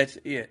that. That's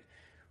it.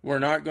 We're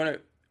not going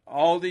to,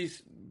 all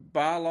these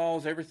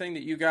bylaws, everything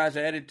that you guys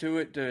added to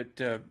it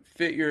to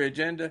fit your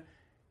agenda,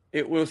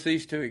 it will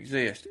cease to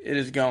exist. It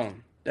is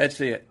gone. That's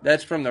it.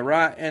 That's from the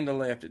right and the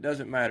left. It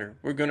doesn't matter.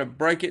 We're going to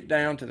break it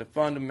down to the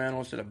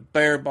fundamentals, to the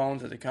bare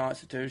bones of the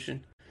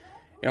Constitution,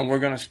 and we're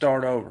going to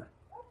start over.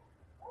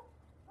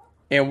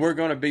 And we're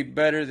going to be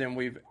better than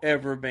we've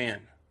ever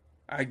been.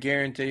 I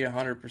guarantee you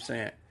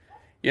 100%.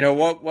 You know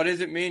what does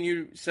it mean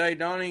you say,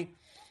 Donnie?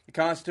 The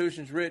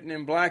Constitution's written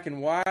in black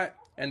and white,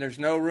 and there's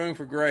no room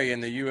for gray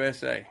in the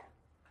USA.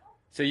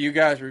 So you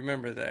guys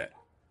remember that.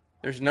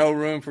 There's no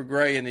room for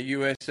gray in the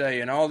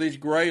USA, and all these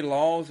gray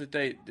laws that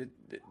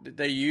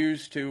they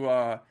use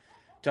to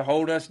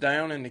hold us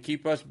down and to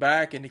keep us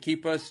back and to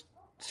keep us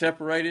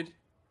separated,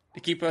 to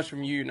keep us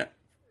from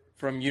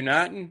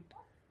uniting.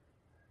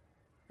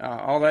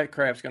 All that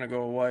crap's going to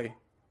go away.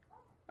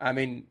 I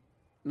mean,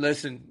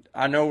 listen,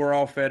 I know we're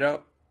all fed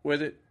up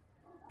with it,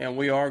 and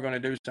we are going to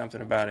do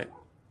something about it.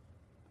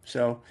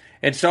 So,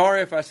 and sorry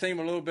if I seem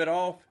a little bit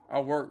off. I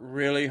worked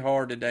really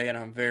hard today, and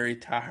I'm very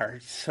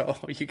tired. So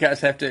you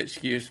guys have to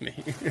excuse me.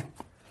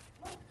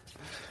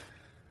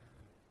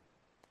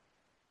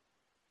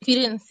 If you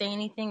didn't say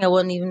anything, I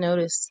wouldn't even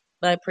notice.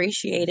 But I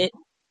appreciate it.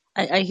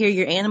 I hear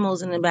your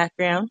animals in the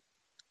background.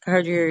 I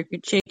heard your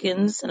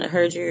chickens and I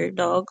heard your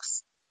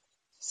dogs.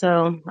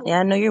 So yeah,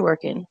 I know you're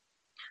working.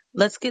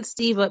 Let's get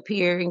Steve up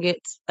here and get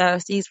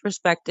Steve's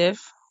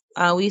perspective.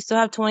 We still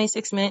have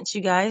 26 minutes,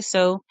 you guys.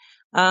 So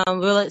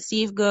we'll let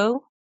Steve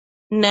go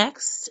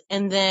next,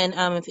 and then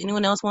if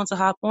anyone else wants to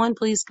hop on,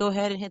 please go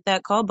ahead and hit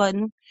that call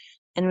button,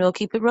 and we'll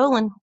keep it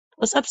rolling.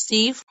 What's up,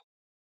 Steve?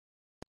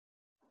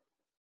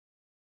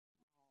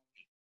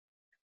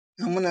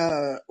 I'm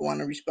gonna want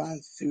to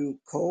respond to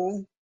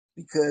Cole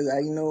because I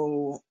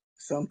know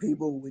some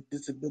people with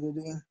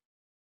disability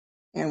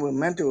and with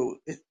mental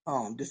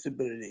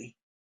disability,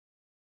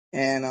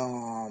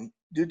 and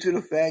due to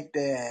the fact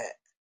that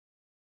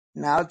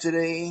now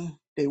today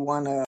they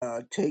want to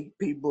take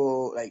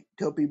people, like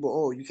tell people,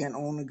 oh, you can't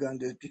own a gun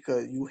just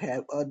because you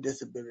have a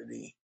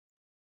disability.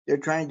 They're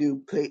trying to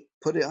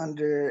put it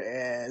under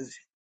as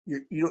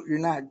you're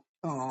not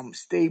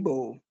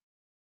stable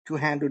to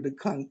handle the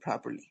gun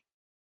properly,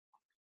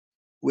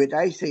 which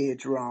I say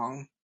it's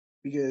wrong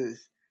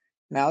because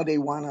now they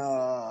want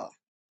to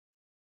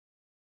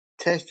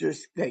test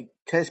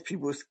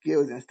people's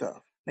skills and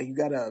stuff. Like you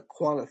gotta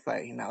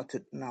qualify now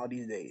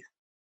these days.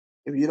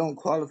 If you don't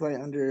qualify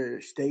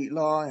under state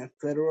law and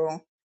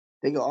federal,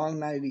 they can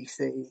automatically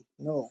say,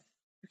 no,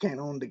 you can't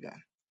own the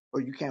gun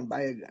or you can't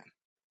buy a gun,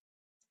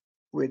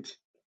 which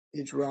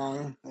is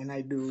wrong. And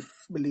I do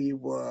believe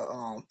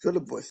what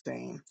Philip was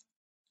saying.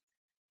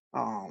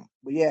 But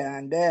yeah,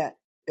 and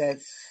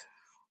that's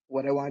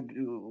what I want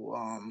to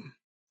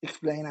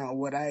explain on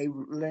what I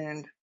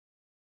learned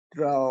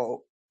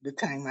throughout the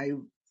time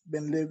I've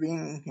been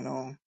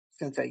living,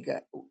 since I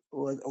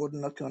was old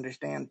enough to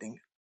understand things.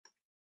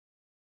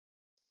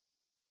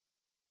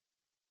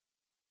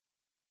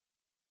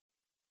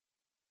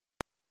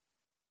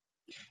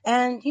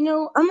 And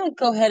I'm gonna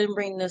go ahead and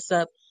bring this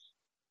up.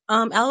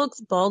 Alex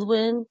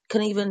Baldwin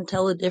couldn't even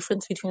tell the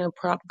difference between a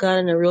prop gun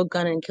and a real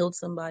gun and killed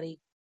somebody.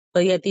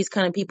 But yet these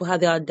kind of people have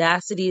the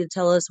audacity to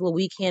tell us what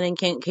we can and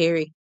can't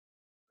carry.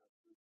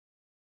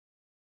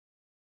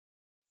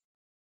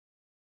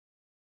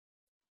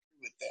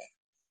 With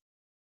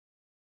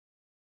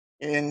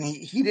that, and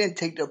he didn't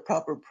take the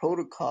proper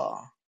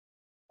protocol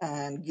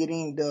and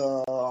getting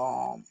the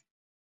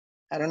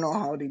I don't know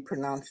how they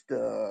pronounce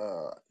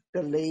the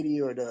lady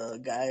or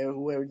the guy or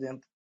whoever's in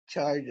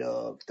charge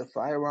of the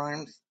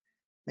firearms,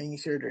 making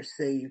sure they're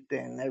safe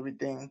and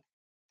everything.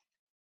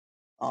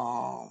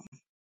 But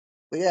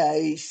yeah,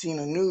 I seen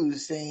a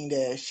news saying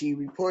that she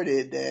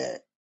reported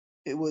that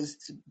it was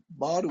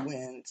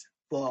Baldwin's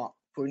fault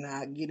for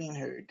not getting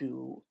her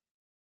to,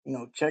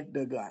 check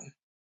the gun.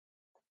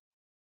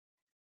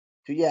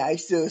 So yeah, I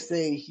still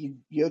say he's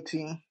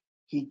guilty.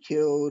 He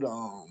killed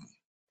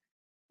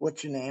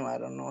what's your name? I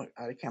don't know.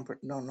 I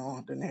don't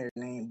know her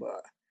name,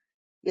 but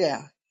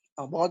yeah,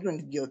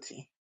 Baldwin's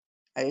guilty.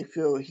 I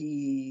feel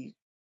he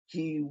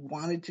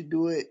wanted to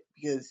do it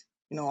because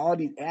all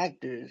these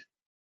actors,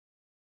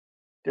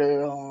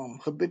 they're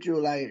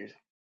habitual liars.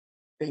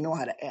 They know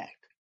how to act,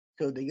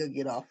 so they could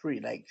get off free.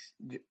 Like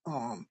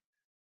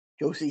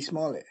Josie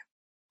Smollett,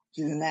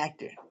 he's an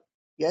actor.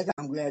 Yes,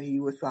 I'm glad he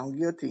was found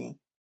guilty,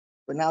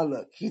 but now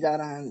look, he's out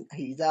on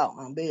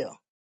bail,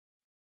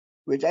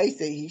 which I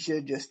say he should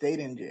have just stayed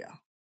in jail.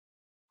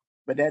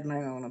 But that's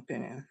my own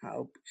opinion.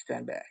 I'll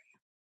stand back.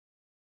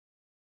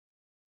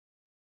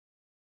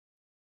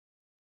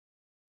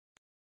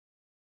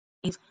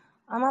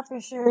 I'm not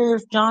for sure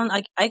if John,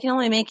 I can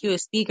only make you a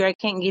speaker. I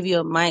can't give you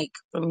a mic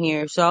from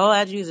here. So I'll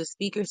add you as a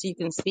speaker so you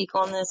can speak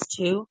on this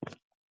too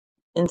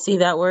and see if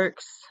that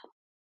works.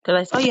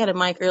 Because I saw you had a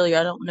mic earlier.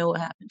 I don't know what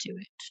happened to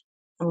it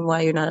and why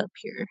you're not up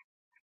here.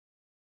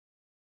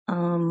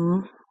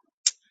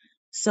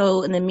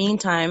 So in the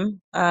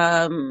meantime,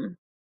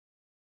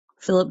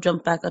 Philip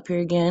jumped back up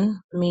here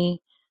again. While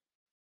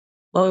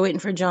we're waiting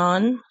for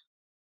John,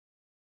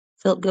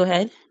 Philip, go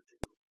ahead.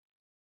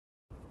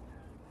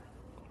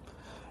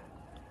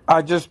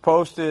 I just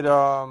posted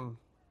the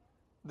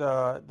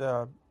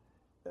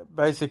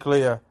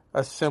basically a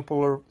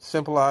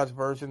simplified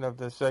version of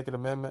the Second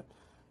Amendment,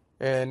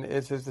 and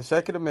it says the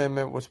Second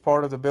Amendment was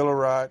part of the Bill of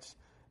Rights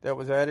that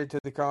was added to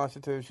the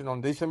Constitution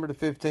on December the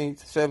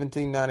 15th,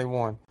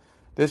 1791.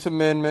 This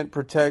amendment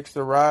protects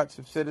the rights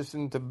of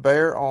citizens to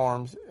bear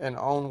arms and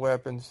own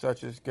weapons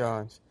such as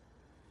guns.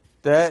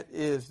 That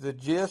is the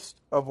gist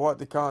of what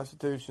the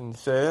Constitution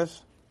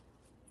says,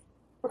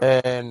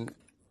 and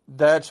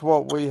that's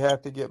what we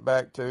have to get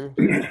back to.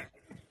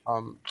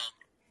 Um,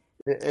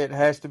 it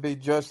has to be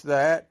just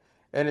that.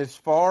 And as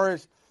far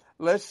as,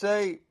 let's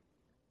say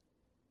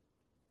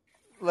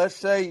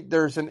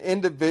there's an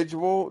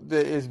individual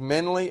that is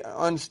mentally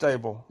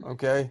unstable,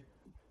 okay,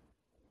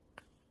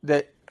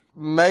 that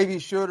maybe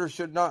should or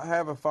should not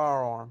have a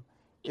firearm.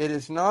 It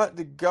is not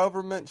the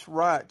government's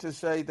right to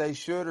say they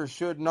should or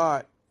should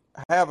not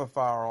have a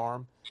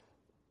firearm.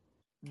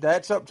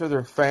 That's up to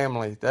their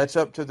family. That's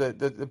up to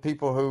the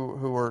people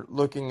who are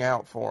looking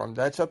out for them.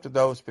 That's up to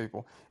those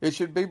people. It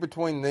should be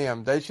between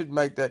them. They should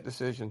make that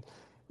decision.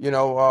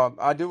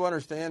 I do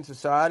understand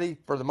society,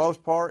 for the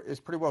most part,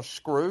 is pretty well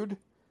screwed,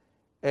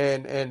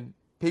 and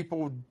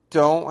people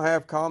don't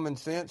have common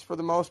sense for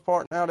the most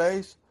part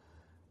nowadays.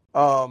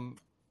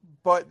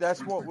 But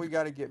that's what we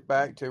got to get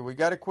back to. We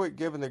got to quit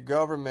giving the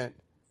government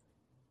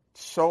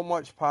so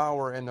much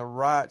power and the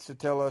rights to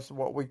tell us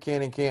what we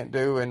can and can't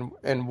do,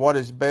 and what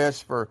is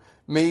best for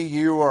me,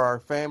 you, or our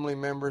family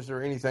members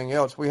or anything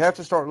else. We have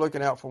to start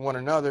looking out for one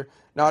another,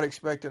 not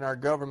expecting our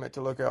government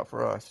to look out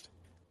for us.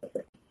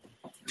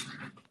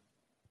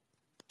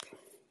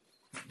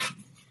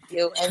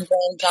 And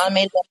then John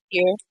made it up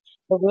here.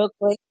 But real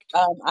quick,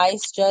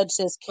 ICE judge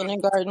says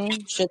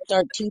kindergarten should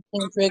start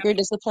teaching trigger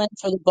discipline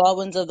for the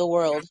Baldwins of the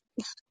world.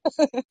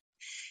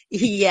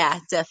 Yeah,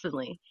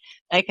 definitely.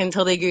 I can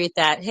totally agree with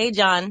that. Hey,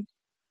 John.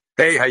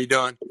 Hey, how you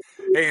doing?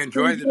 Hey,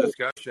 enjoy the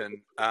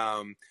discussion.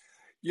 What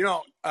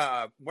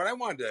I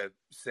wanted to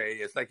say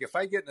is, like, if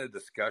I get in a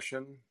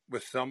discussion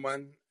with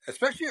someone,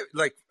 especially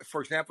like, for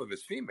example, if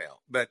it's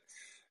female, but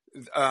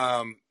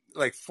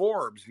like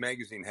Forbes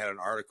magazine had an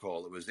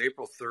article. It was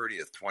April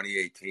 30th,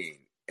 2018,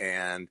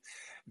 and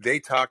they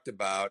talked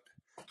about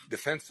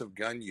defensive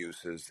gun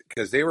uses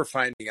because they were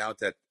finding out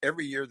that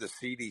every year the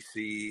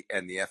CDC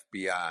and the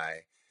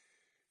FBI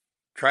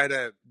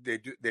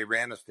They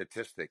ran a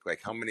statistic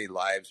like how many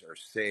lives are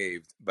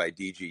saved by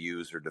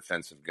DGUs or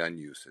defensive gun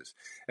uses,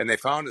 and they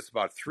found it's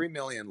about 3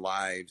 million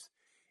lives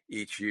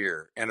each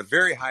year, and a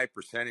very high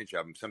percentage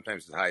of them,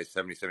 sometimes as high as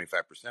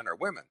 70-75%, are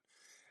women.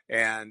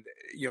 And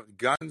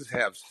guns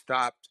have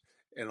stopped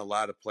in a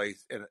lot of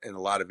in a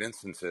lot of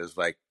instances,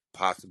 like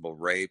possible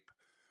rape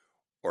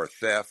or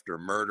theft or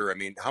murder. I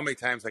mean, how many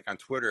times, like on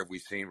Twitter, have we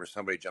seen where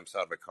somebody jumps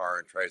out of a car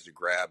and tries to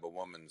grab a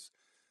woman's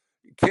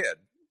kid,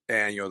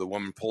 and the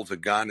woman pulls a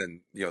gun,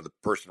 and the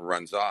person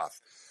runs off?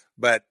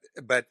 But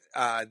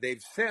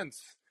they've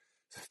since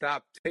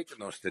stopped taking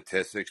those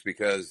statistics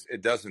because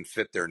it doesn't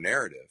fit their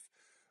narrative.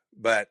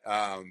 But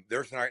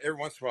there's every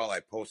once in a while I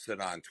post it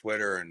on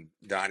Twitter, and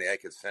Donnie, I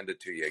could send it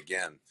to you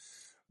again.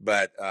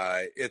 But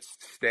it's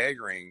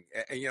staggering,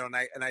 and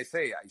I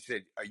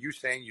said, are you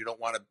saying you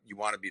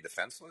want to be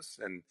defenseless?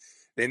 And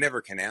they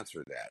never can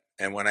answer that.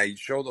 And when I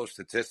show those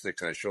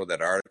statistics and I show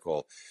that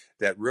article,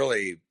 that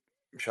really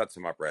shuts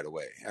them up right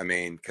away. I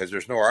mean, because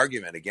there's no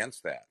argument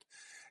against that.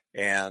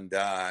 And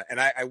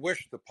I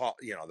wish the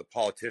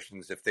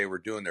politicians, if they were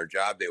doing their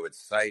job, they would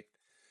cite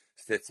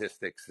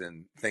statistics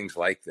and things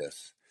like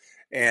this.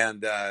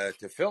 And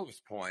to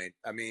Phil's point,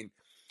 I mean,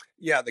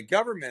 yeah, the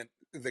government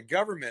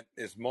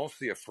is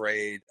mostly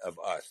afraid of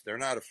us. They're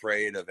not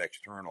afraid of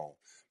external,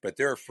 but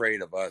they're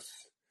afraid of us,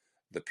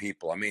 the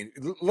people. I mean,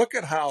 look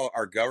at how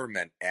our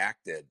government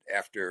acted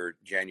after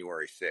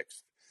January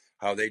 6th,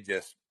 how they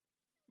just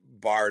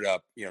barred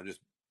up,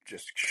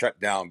 just shut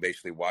down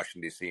basically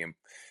Washington, D.C.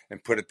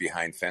 and put it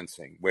behind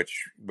fencing,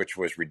 which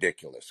was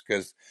ridiculous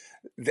because,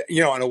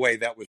 in a way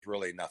that was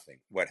really nothing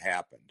what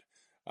happened.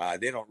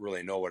 They don't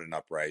really know what an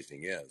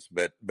uprising is,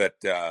 but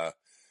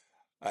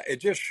it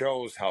just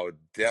shows how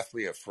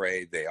deathly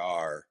afraid they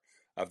are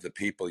of the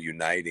people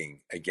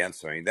uniting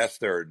against them. I mean,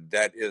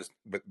 that is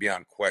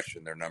beyond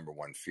question their number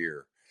one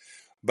fear.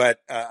 But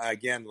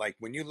again, like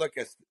when you look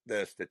at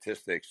the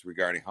statistics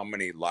regarding how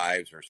many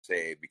lives are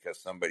saved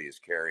because somebody is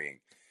carrying,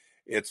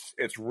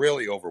 it's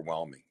really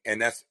overwhelming, and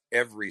that's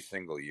every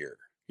single year.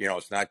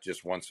 It's not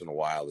just once in a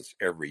while; it's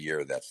every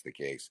year that's the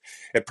case.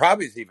 It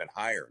probably is even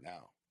higher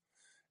now.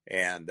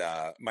 And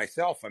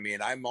myself, I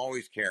mean, I'm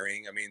always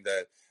carrying. I mean,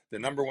 the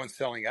number one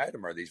selling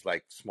item are these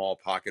like small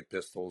pocket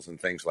pistols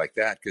and things like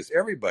that, because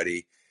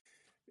everybody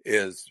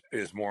is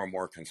more and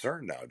more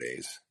concerned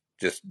nowadays.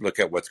 Just look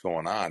at what's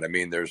going on. I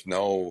mean, there's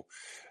no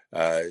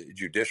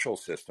judicial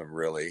system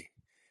really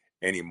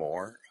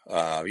anymore.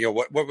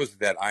 What was it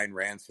that Ayn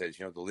Rand says?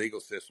 The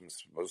legal system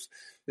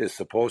is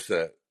supposed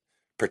to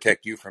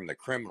protect you from the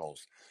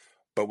criminals,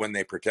 but when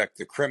they protect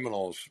the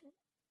criminals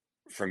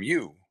from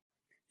you,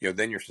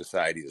 then your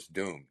society is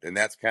doomed. And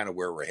that's kind of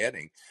where we're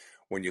heading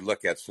when you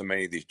look at so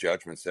many of these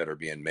judgments that are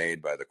being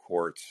made by the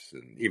courts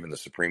and even the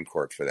Supreme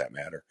Court for that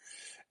matter.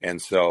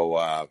 And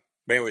so,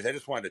 but anyways, I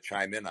just wanted to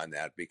chime in on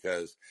that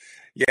because,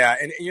 yeah,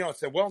 and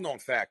it's a well-known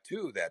fact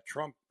too that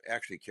Trump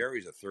actually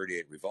carries a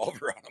 .38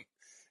 revolver on him,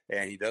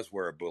 and he does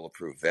wear a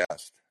bulletproof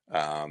vest.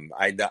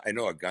 I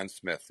know a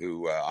gunsmith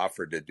who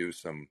offered to do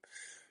some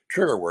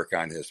trigger work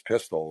on his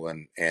pistol,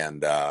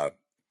 but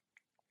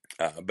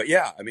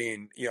yeah, I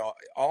mean,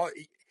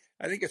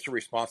 I think it's a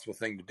responsible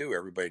thing to do.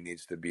 Everybody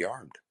needs to be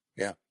armed.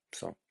 Yeah.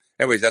 So,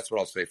 anyways, that's what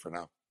I'll say for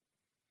now.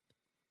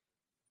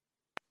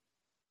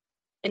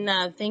 And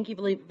thank you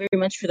very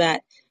much for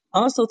that.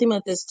 Also, think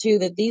about this too,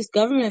 that these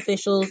government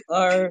officials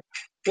are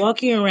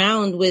walking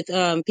around with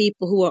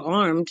people who are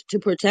armed to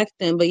protect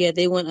them, but yet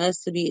they want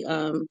us to be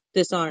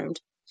disarmed.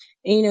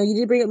 And you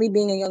did bring up me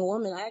being a young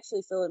woman. I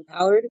actually feel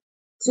empowered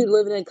to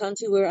live in a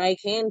country where I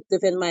can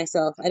defend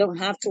myself. I don't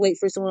have to wait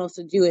for someone else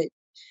to do it.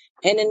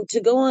 And then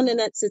to go on in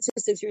that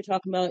statistics you're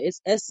talking about, it's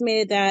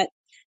estimated that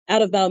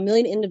out of about 1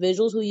 million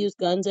individuals who use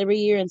guns every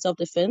year in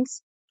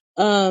self-defense,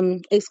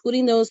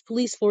 excluding those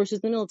police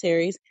forces and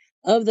militaries,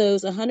 of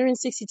those,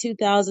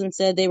 162,000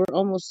 said they were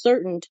almost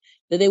certain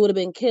that they would have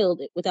been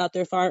killed without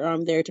their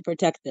firearm there to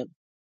protect them.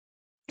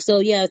 So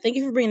yeah, thank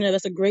you for bringing that up.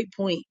 That's a great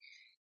point.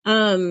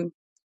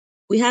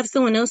 We have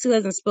someone else who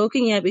hasn't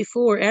spoken yet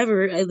before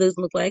ever, it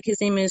doesn't look like. His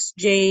name is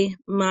Jay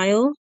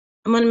Mile.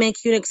 I'm going to make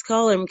you next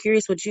caller. I'm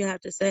curious what you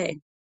have to say.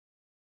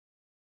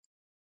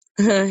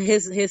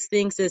 His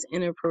thing says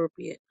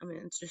inappropriate. I'm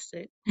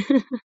interested.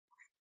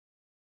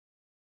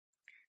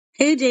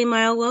 Hey, J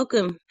Mile,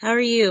 welcome. How are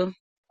you?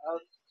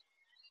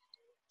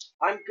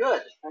 I'm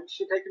good. Thanks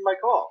for taking my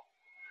call.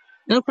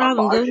 No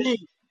problem. Go ahead.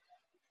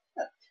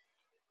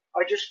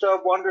 I just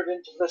wandered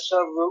into this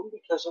room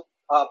because it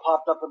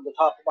popped up on the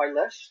top of my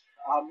list.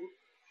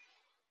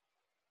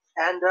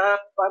 And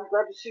I'm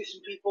glad to see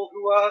some people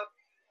who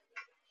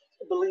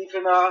believe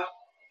in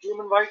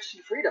human rights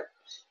and freedoms.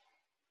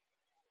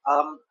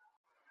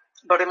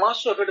 But I'm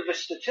also a bit of a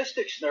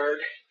statistics nerd,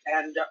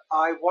 and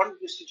I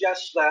wanted to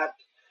suggest that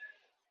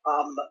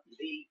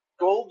the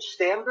gold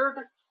standard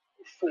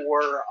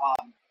for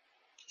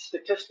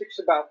statistics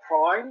about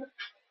crime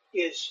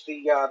is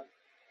the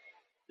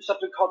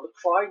something called the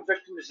Crime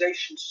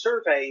Victimization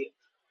Survey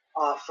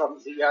from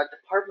the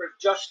Department of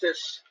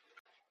Justice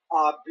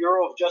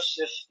Bureau of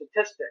Justice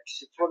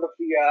Statistics. It's one of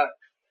the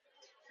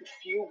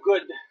few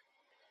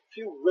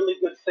really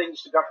good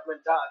things the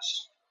government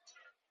does.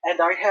 And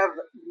I have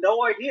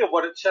no idea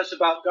what it says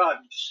about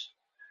guns,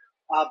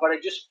 but I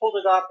just pulled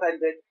it up,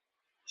 and it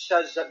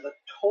says that the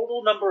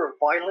total number of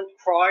violent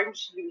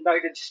crimes in the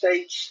United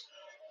States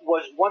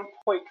was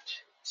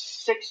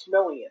 1.6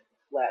 million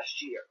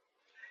last year.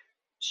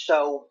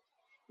 So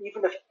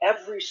even if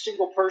every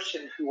single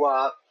person who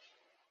was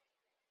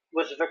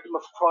a victim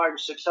of crime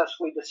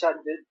successfully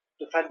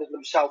defended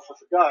themselves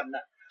with a gun,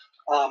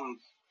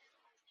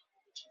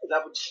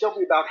 that would still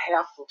be about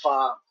half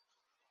of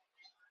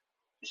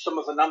some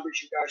of the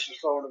numbers you guys are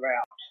throwing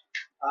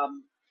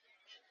around.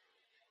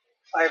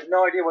 I have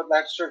no idea what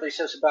that survey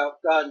says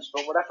about guns,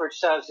 but whatever it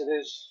says,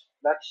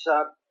 that's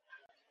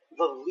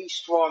the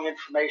least wrong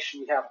information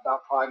we have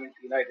about crime in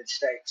the United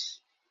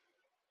States.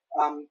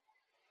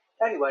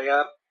 Anyway,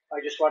 I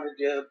just wanted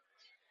to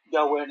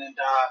go in and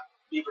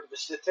be rid of the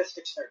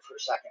statistics nerd for a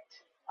second.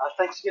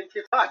 Thanks again for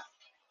your time.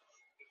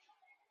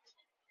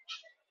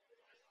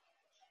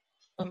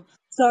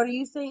 So are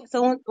you saying?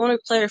 So I want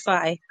to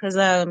clarify because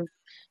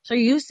so are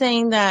you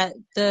saying that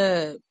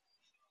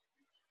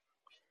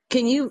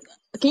can you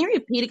repeat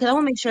it? Because I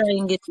want to make sure I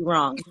didn't get you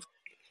wrong.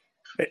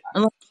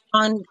 Unless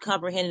John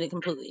comprehended it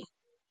completely.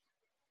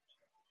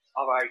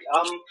 All right.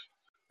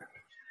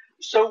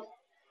 So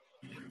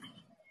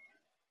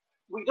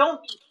we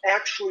don't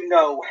actually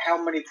know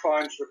how many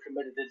crimes were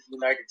committed in the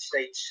United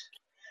States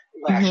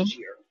last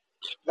year.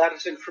 That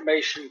is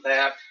information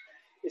that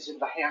is in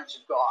the hands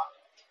of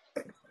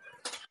God.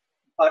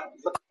 But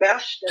the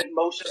best and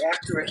most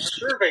accurate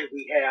survey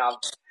we have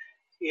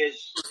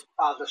is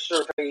the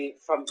survey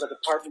from the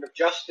Department of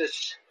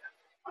Justice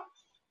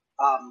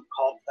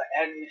called the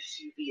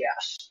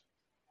NCVS.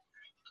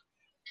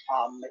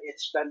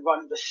 It's been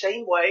run the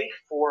same way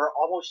for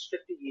almost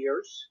 50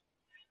 years,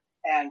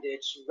 and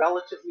it's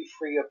relatively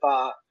free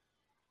of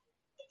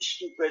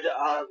stupid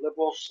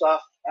liberal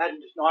stuff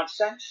and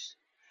nonsense.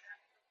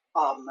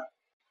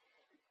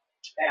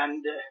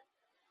 And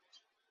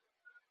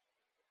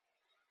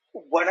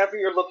whenever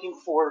you're looking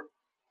for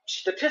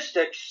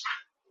statistics,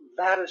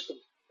 that is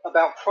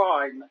about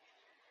crime.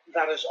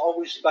 That is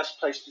always the best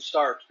place to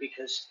start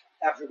because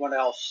everyone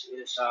else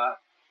is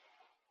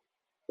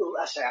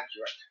less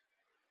accurate.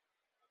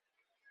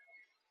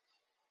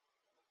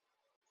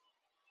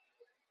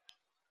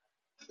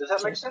 Does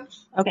that make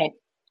sense? Okay.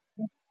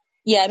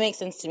 Yeah, it makes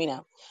sense to me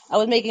now. I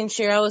was making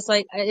sure. I was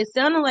like, it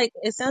sounded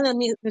to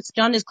me, because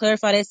John just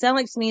clarified, it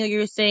sounded like to me you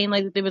were saying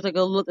like there was like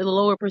a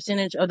lower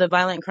percentage of the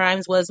violent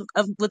crimes was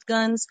with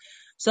guns.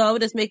 So I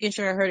was just making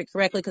sure I heard it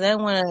correctly because I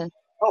didn't want to.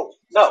 Oh,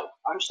 no,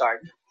 I'm sorry.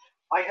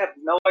 I have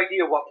no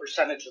idea what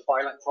percentage of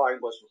violent crime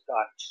was with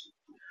guns.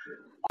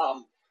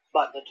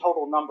 But the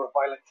total number of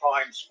violent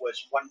crimes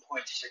was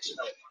 1.6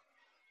 million.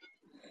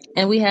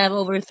 And we have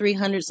over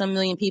 300 some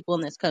million people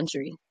in this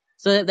country.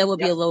 So that would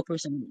be a low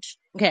percentage.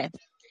 Okay.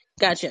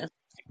 Gotcha.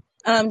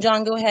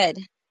 John, go ahead.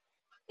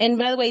 And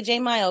by the way, J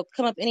Mile,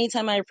 come up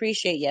anytime. I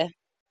appreciate you.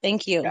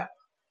 Thank you. Yeah.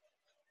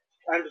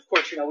 And of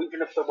course,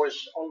 even if there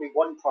was only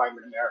one crime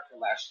in America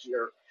last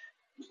year,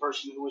 the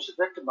person who was a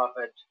victim of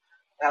it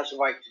has a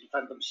right to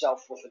defend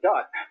themselves with a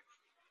gun.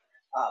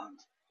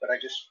 But I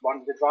just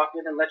wanted to drop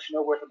in and let you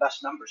know where the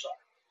best numbers are.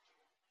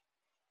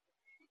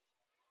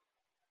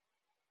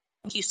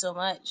 Thank you so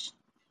much.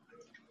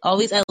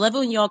 Always, I love it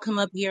when y'all come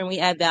up here and we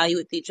add value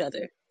with each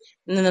other.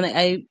 And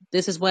then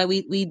this is why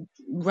we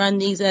run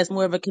these as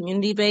more of a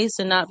community base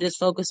and not just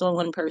focus on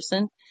one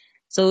person.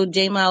 So,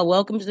 J Mile,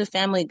 welcome to the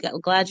family.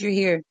 Glad you're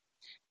here.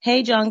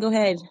 Hey, John, go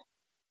ahead.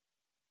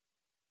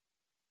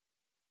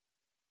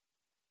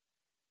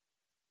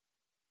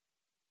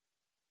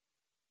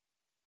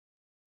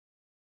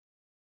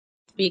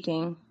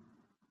 Speaking.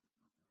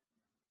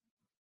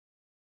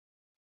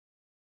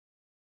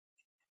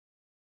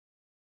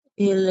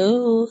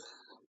 Hello,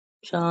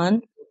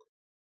 John.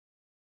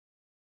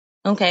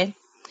 Okay.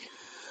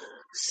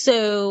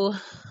 So,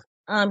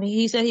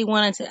 he said he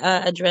wanted to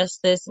address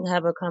this and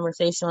have a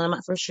conversation. I'm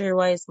not for sure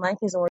why his mic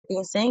isn't working.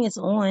 It's saying it's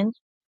on.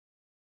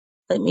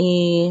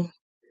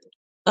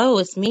 Oh,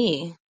 it's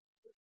me,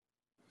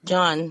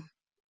 John.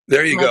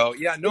 There you go.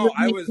 Yeah, no,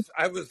 I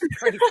was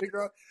trying to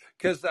figure out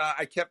because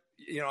I kept,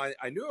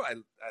 I knew I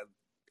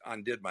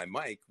undid my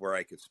mic where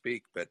I could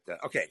speak, but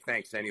okay,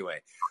 thanks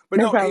anyway. But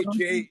no,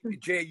 hey,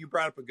 Jay, you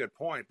brought up a good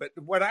point. But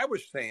what I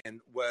was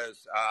saying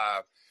was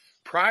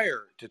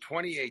prior to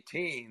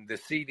 2018, the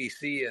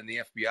CDC and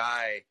the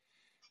FBI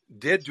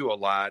did do a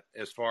lot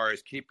as far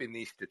as keeping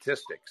these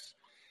statistics.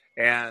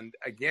 And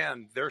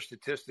again, their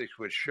statistics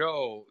would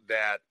show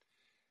that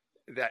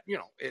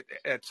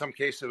at some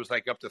cases it was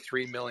like up to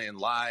 3 million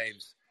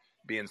lives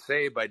being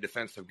saved by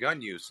defensive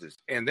gun uses.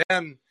 And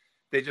then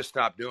they just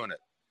stopped doing it.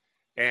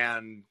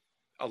 And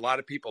a lot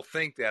of people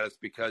think that it's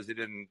because it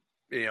didn't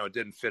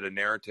fit a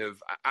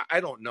narrative. I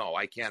don't know.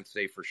 I can't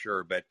say for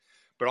sure, but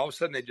all of a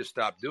sudden they just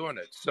stopped doing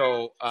it.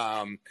 So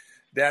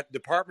that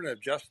Department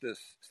of Justice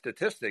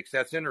statistics,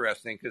 that's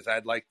interesting because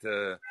I'd like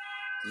to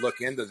look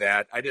into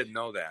that. I didn't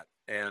know that.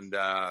 And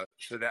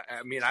so that,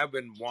 I've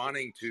been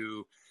wanting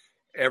to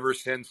ever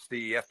since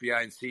the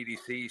FBI and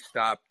CDC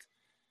stopped,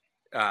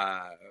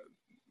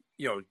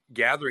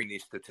 gathering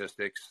these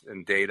statistics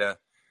and data,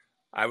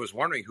 I was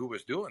wondering who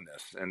was doing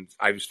this, and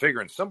I was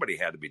figuring somebody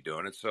had to be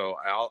doing it. So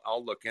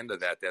I'll look into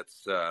that.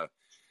 That's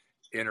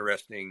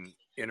interesting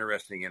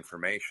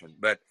information.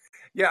 But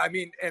yeah, I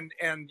mean, and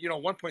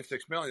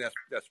 1.6 million.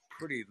 That's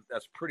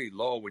pretty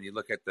low when you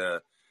look at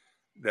the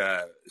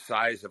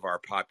size of our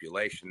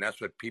population. That's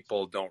what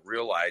people don't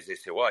realize. They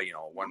say, well,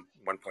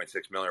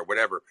 1.6 million or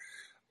whatever.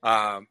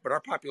 But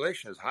our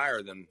population is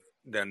higher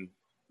than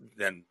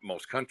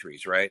most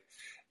countries, right?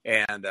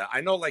 And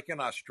I know, like in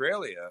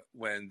Australia,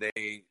 when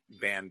they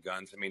banned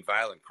guns, I mean,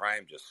 violent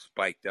crime just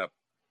spiked up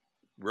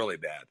really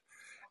bad,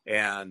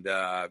 and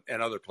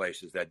other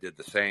places that did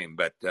the same.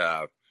 But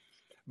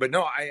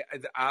no,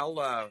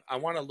 I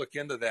want to look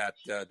into that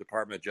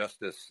Department of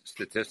Justice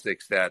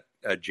statistics that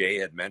Jay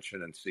had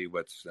mentioned and see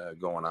what's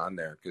going on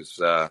there, because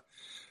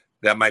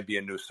that might be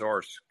a new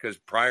source. Because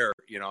prior,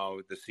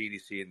 the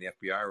CDC and the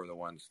FBI were the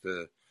ones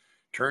to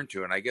turn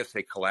to, and I guess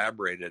they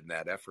collaborated in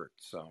that effort.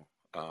 So,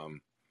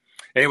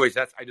 anyways,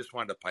 I just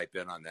wanted to pipe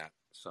in on that.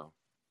 So,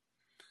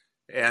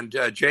 and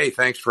Jay,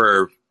 thanks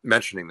for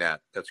mentioning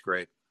that. That's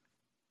great.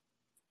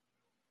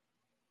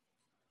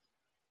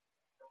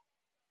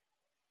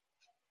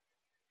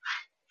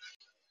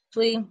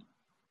 I'm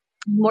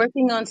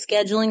working on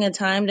scheduling a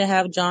time to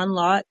have John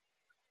Lott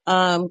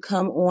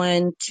come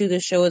on to the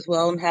show as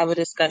well and have a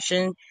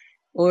discussion.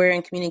 We're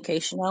in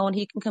communication now, and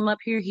he can come up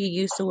here. He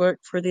used to work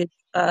for the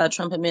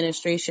Trump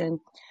administration,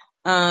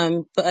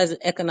 but as an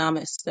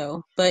economist,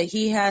 though. But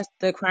he has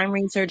the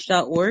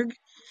crimeresearch.org.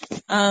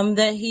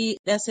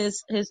 That's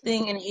his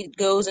thing, and he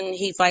goes and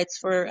he fights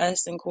for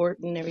us in court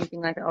and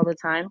everything like that all the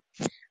time.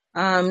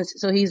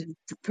 So he's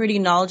pretty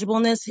knowledgeable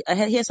in this. He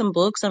has some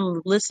books.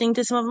 I'm listening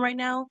to some of them right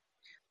now.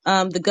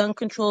 The gun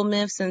control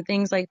myths and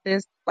things like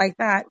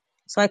that.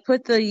 So I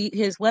put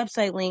his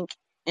website link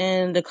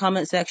in the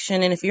comment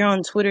section, and if you're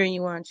on Twitter and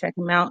you want to check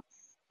him out,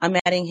 I'm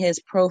adding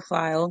his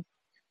profile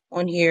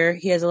on here.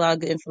 He has a lot of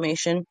good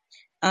information.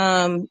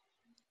 When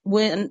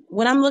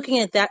I'm looking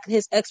at that,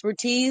 his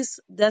expertise,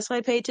 that's what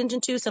I pay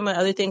attention to. Some of the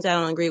other things I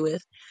don't agree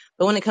with,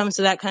 but when it comes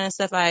to that kind of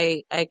stuff,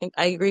 I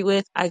agree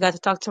with. I got to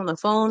talk to him on the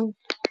phone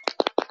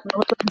when I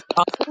was in his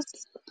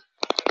office,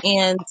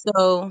 and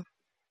so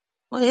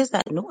what is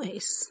that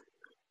noise?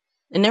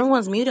 And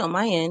everyone's muted on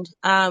my end.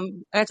 I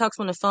talked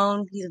to him on the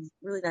phone. He's a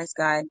really nice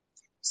guy.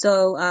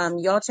 So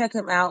y'all check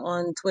him out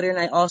on Twitter, and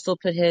I also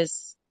put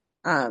his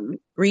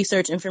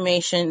research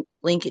information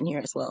link in here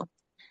as well.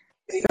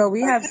 So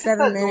we I have think 7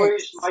 that minutes.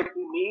 noise might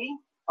be me.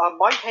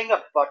 My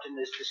hang-up button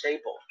is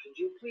disabled. Could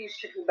you please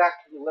take me back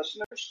to the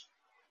listeners?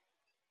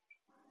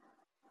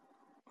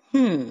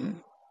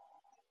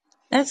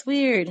 That's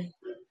weird. It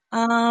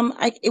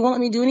won't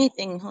let me do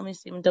anything. Let me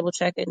see. I'm gonna double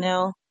check it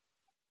now.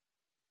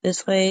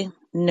 This way,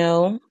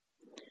 no,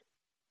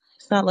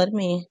 it's not letting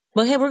me.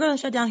 But hey, we're gonna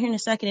shut down here in a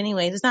second,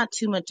 anyways. It's not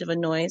too much of a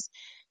noise.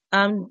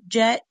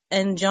 Jet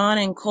and John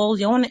and Cole,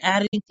 y'all want to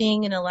add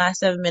anything in the last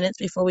 7 minutes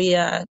before we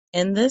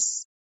end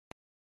this?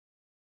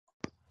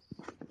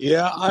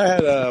 Yeah, I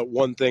had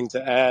one thing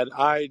to add.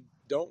 I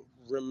don't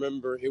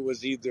remember, it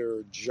was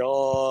either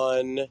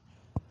John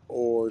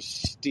or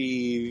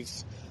Steve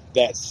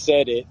that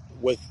said it,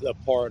 with the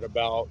part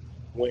about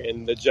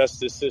when the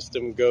justice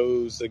system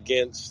goes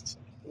against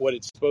what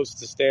it's supposed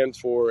to stand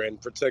for and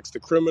protects the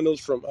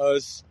criminals from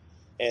us,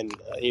 and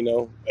in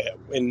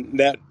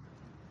that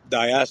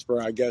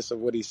diaspora, I guess, of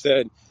what he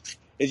said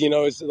is,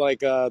 it's like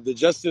the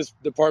Justice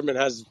Department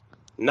has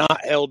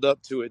not held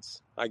up to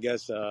its, I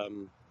guess,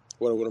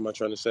 what am I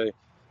trying to say?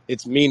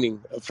 Its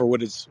meaning for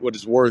what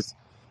it's worth.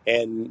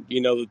 And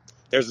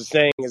there's a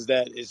saying is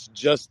that it's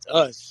just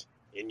us,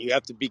 and you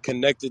have to be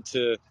connected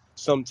to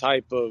some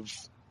type of,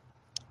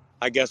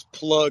 I guess,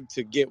 plug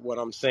to get what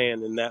I'm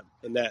saying in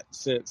that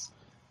sense.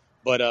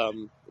 But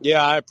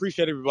yeah, I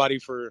appreciate everybody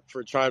for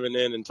chiming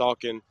in and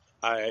talking.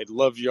 I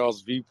love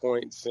y'all's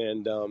viewpoints,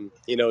 and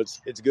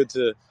it's good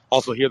to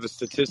also hear the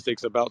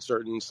statistics about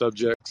certain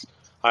subjects.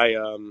 I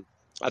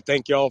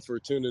thank y'all for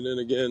tuning in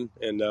again,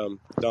 and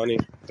Donnie,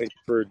 thank you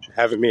for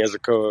having me as a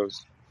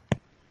co-host.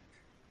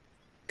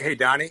 Hey,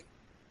 Donnie.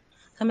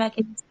 Come back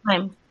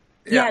anytime.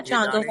 Yeah, Hey,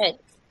 John, go Donnie. ahead.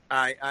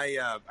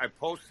 I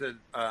posted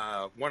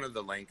one of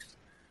the links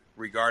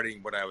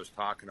regarding what I was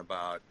talking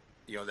about.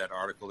 That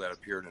article that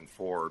appeared in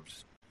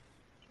Forbes,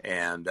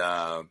 and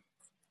about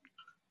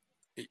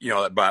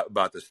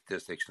the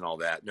statistics and all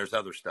that. And there's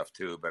other stuff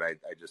too, but I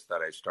just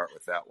thought I'd start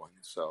with that one.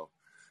 So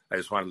I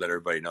just wanted to let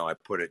everybody know I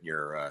put it in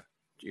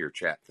your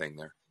chat thing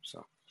there.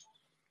 So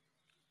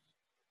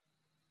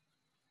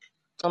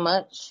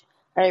Much.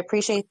 I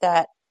appreciate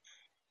that.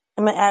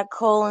 I'm gonna add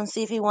Cole and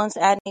see if he wants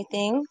to add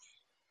anything.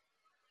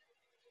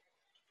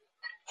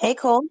 Hey,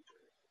 Cole.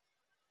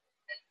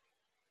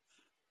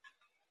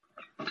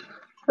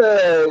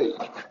 Hey,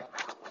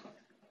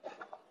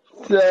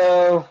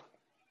 so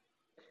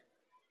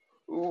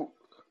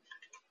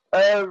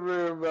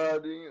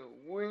everybody,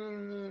 we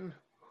need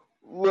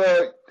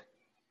like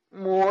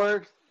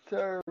more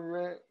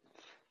servants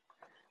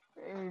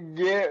and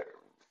get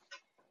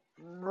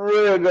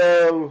rid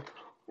of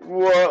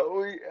what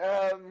we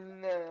have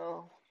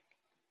now.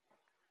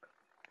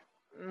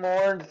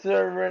 More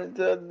servants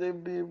of the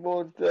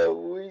people so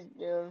we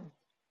can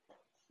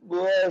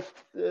bless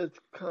this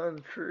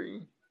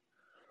country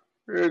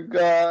for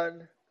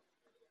God.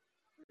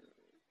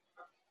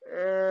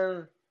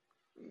 And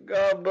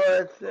God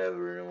bless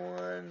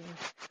everyone.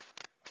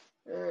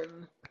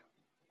 And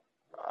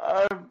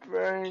I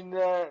pray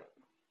that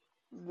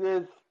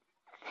this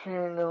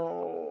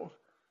channel,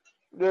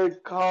 the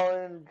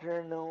calling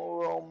channel,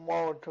 will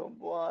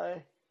multiply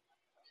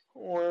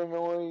when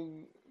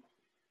we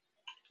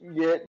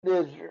get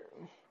this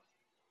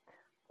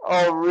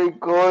all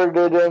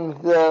recorded and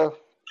stuff,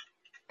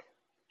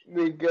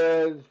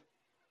 because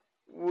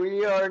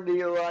we are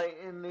the light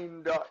in the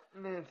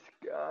darkness,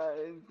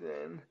 guys,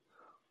 and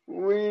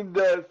we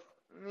just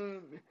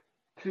need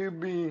to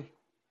be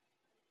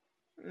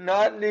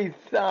not the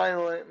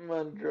silent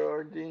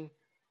majority.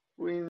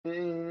 We need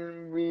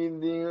to be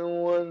the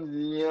ones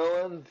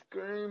yelling,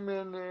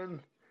 screaming, and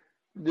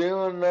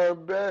doing our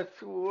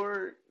best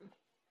work.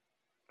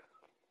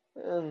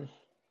 And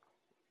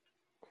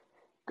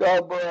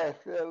God bless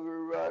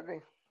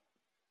everybody.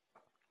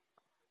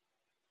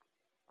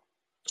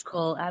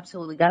 Cool.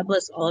 Absolutely. God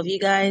bless all of you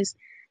guys.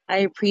 I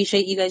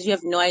appreciate you guys. You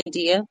have no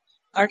idea.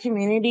 Our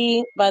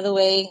community, by the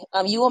way,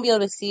 you won't be able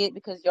to see it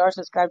because you are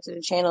subscribed to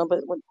the channel, but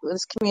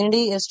this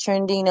community is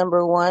trending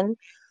 #1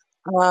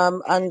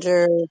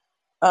 under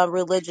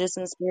religious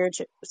and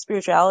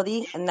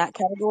spirituality in that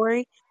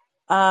category.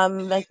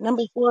 Like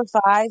number 4 or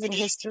 5 in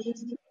history,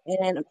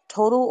 and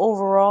total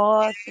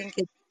overall, I think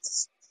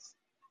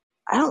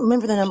I don't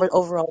remember the number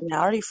overall now.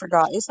 I already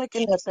forgot. It's like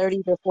in the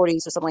 30s or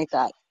 40s or something like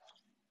that.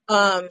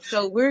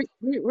 So we're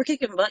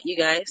kicking butt, you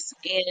guys,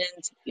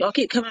 and y'all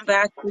keep coming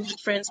back. We're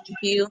friends with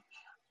you.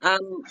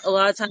 A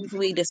lot of times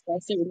we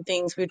discuss certain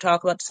things. We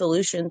talk about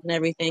solutions and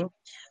everything.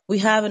 We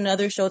have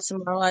another show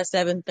tomorrow at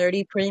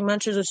 7:30. Pretty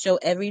much there's a show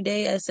every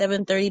day at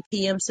 7:30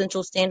 p.m.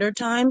 Central Standard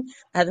Time.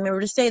 I have to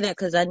remember to say that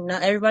because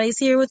not everybody's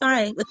here with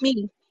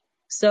me.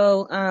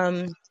 So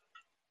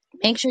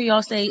make sure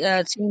y'all stay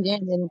tuned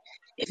in. And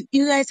if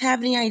you guys have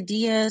any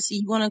ideas,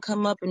 you want to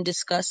come up and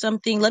discuss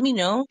something, let me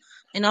know,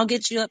 and I'll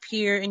get you up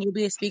here, and you'll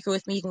be a speaker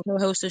with me. You can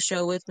co-host a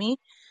show with me.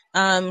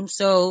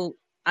 So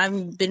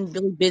I've been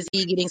really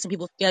busy getting some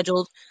people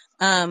scheduled.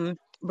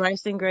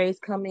 Bryson Gray's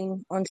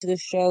coming onto the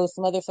show.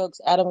 Some other folks,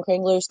 Adam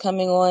Krangler's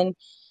coming on.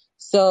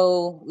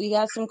 So we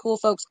got some cool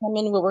folks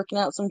coming. We're working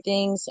out some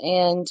things,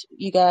 and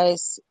you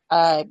guys,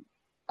 I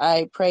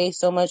pray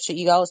so much that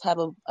you guys have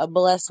a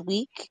blessed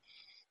week.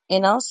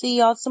 And I'll see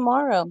y'all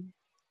tomorrow.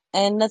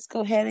 And let's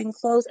go ahead and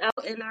close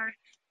out in our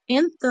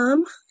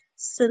anthem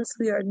since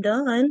we are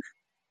done.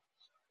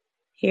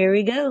 Here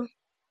we go.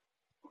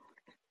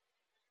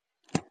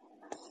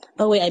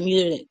 Oh, wait, I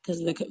muted it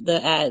because of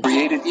the ads.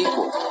 Created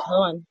equal.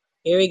 Hold on.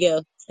 Here we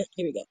go.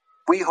 Here we go.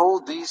 We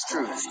hold these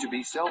truths to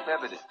be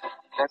self-evident,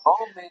 that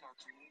all men are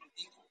created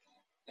equal,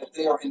 that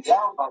they are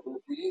endowed by their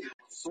Creator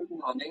with certain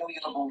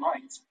unalienable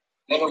rights,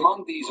 that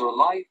among these are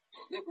life,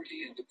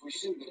 liberty, and the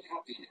pursuit of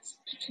happiness.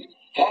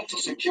 That to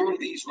secure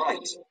these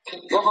rights,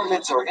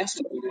 governments are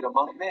instituted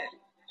among men,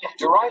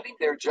 deriving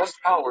their just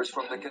powers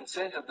from the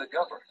consent of the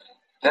governed.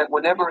 That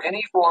whenever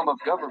any form of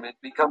government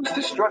becomes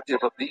destructive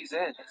of these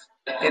ends,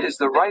 it is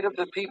the right of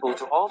the people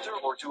to alter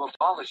or to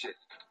abolish it,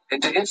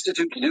 and to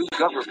institute new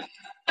government,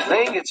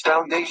 laying its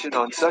foundation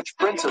on such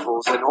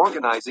principles and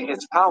organizing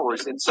its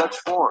powers in such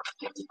form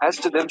as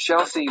to them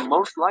shall seem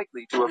most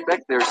likely to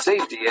affect their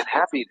safety and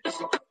happiness.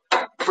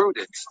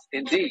 Prudence,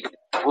 indeed,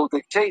 will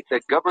dictate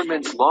that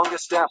governments long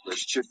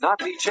established should not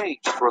be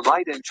changed for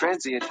light and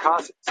transient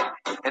causes,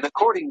 and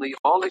accordingly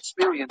all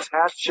experience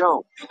hath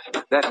shown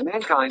that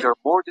mankind are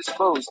more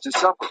disposed to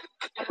suffer,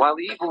 while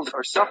evils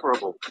are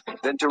sufferable,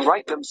 than to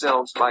right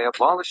themselves by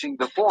abolishing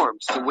the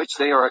forms to which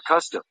they are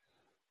accustomed.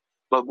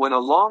 But when a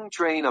long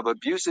train of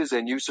abuses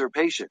and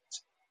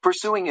usurpations,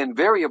 pursuing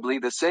invariably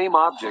the same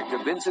object,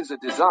 evinces a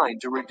design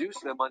to reduce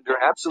them under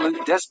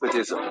absolute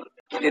despotism,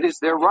 it is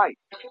their right,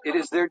 it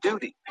is their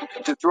duty,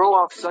 to throw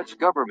off such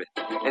government,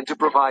 and to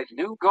provide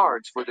new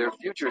guards for their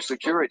future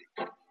security.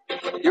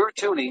 You're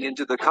tuning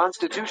into The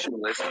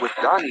Constitutionalist with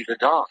Donnie the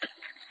Dog.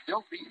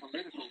 Don't be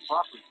political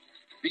property.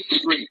 Be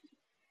free.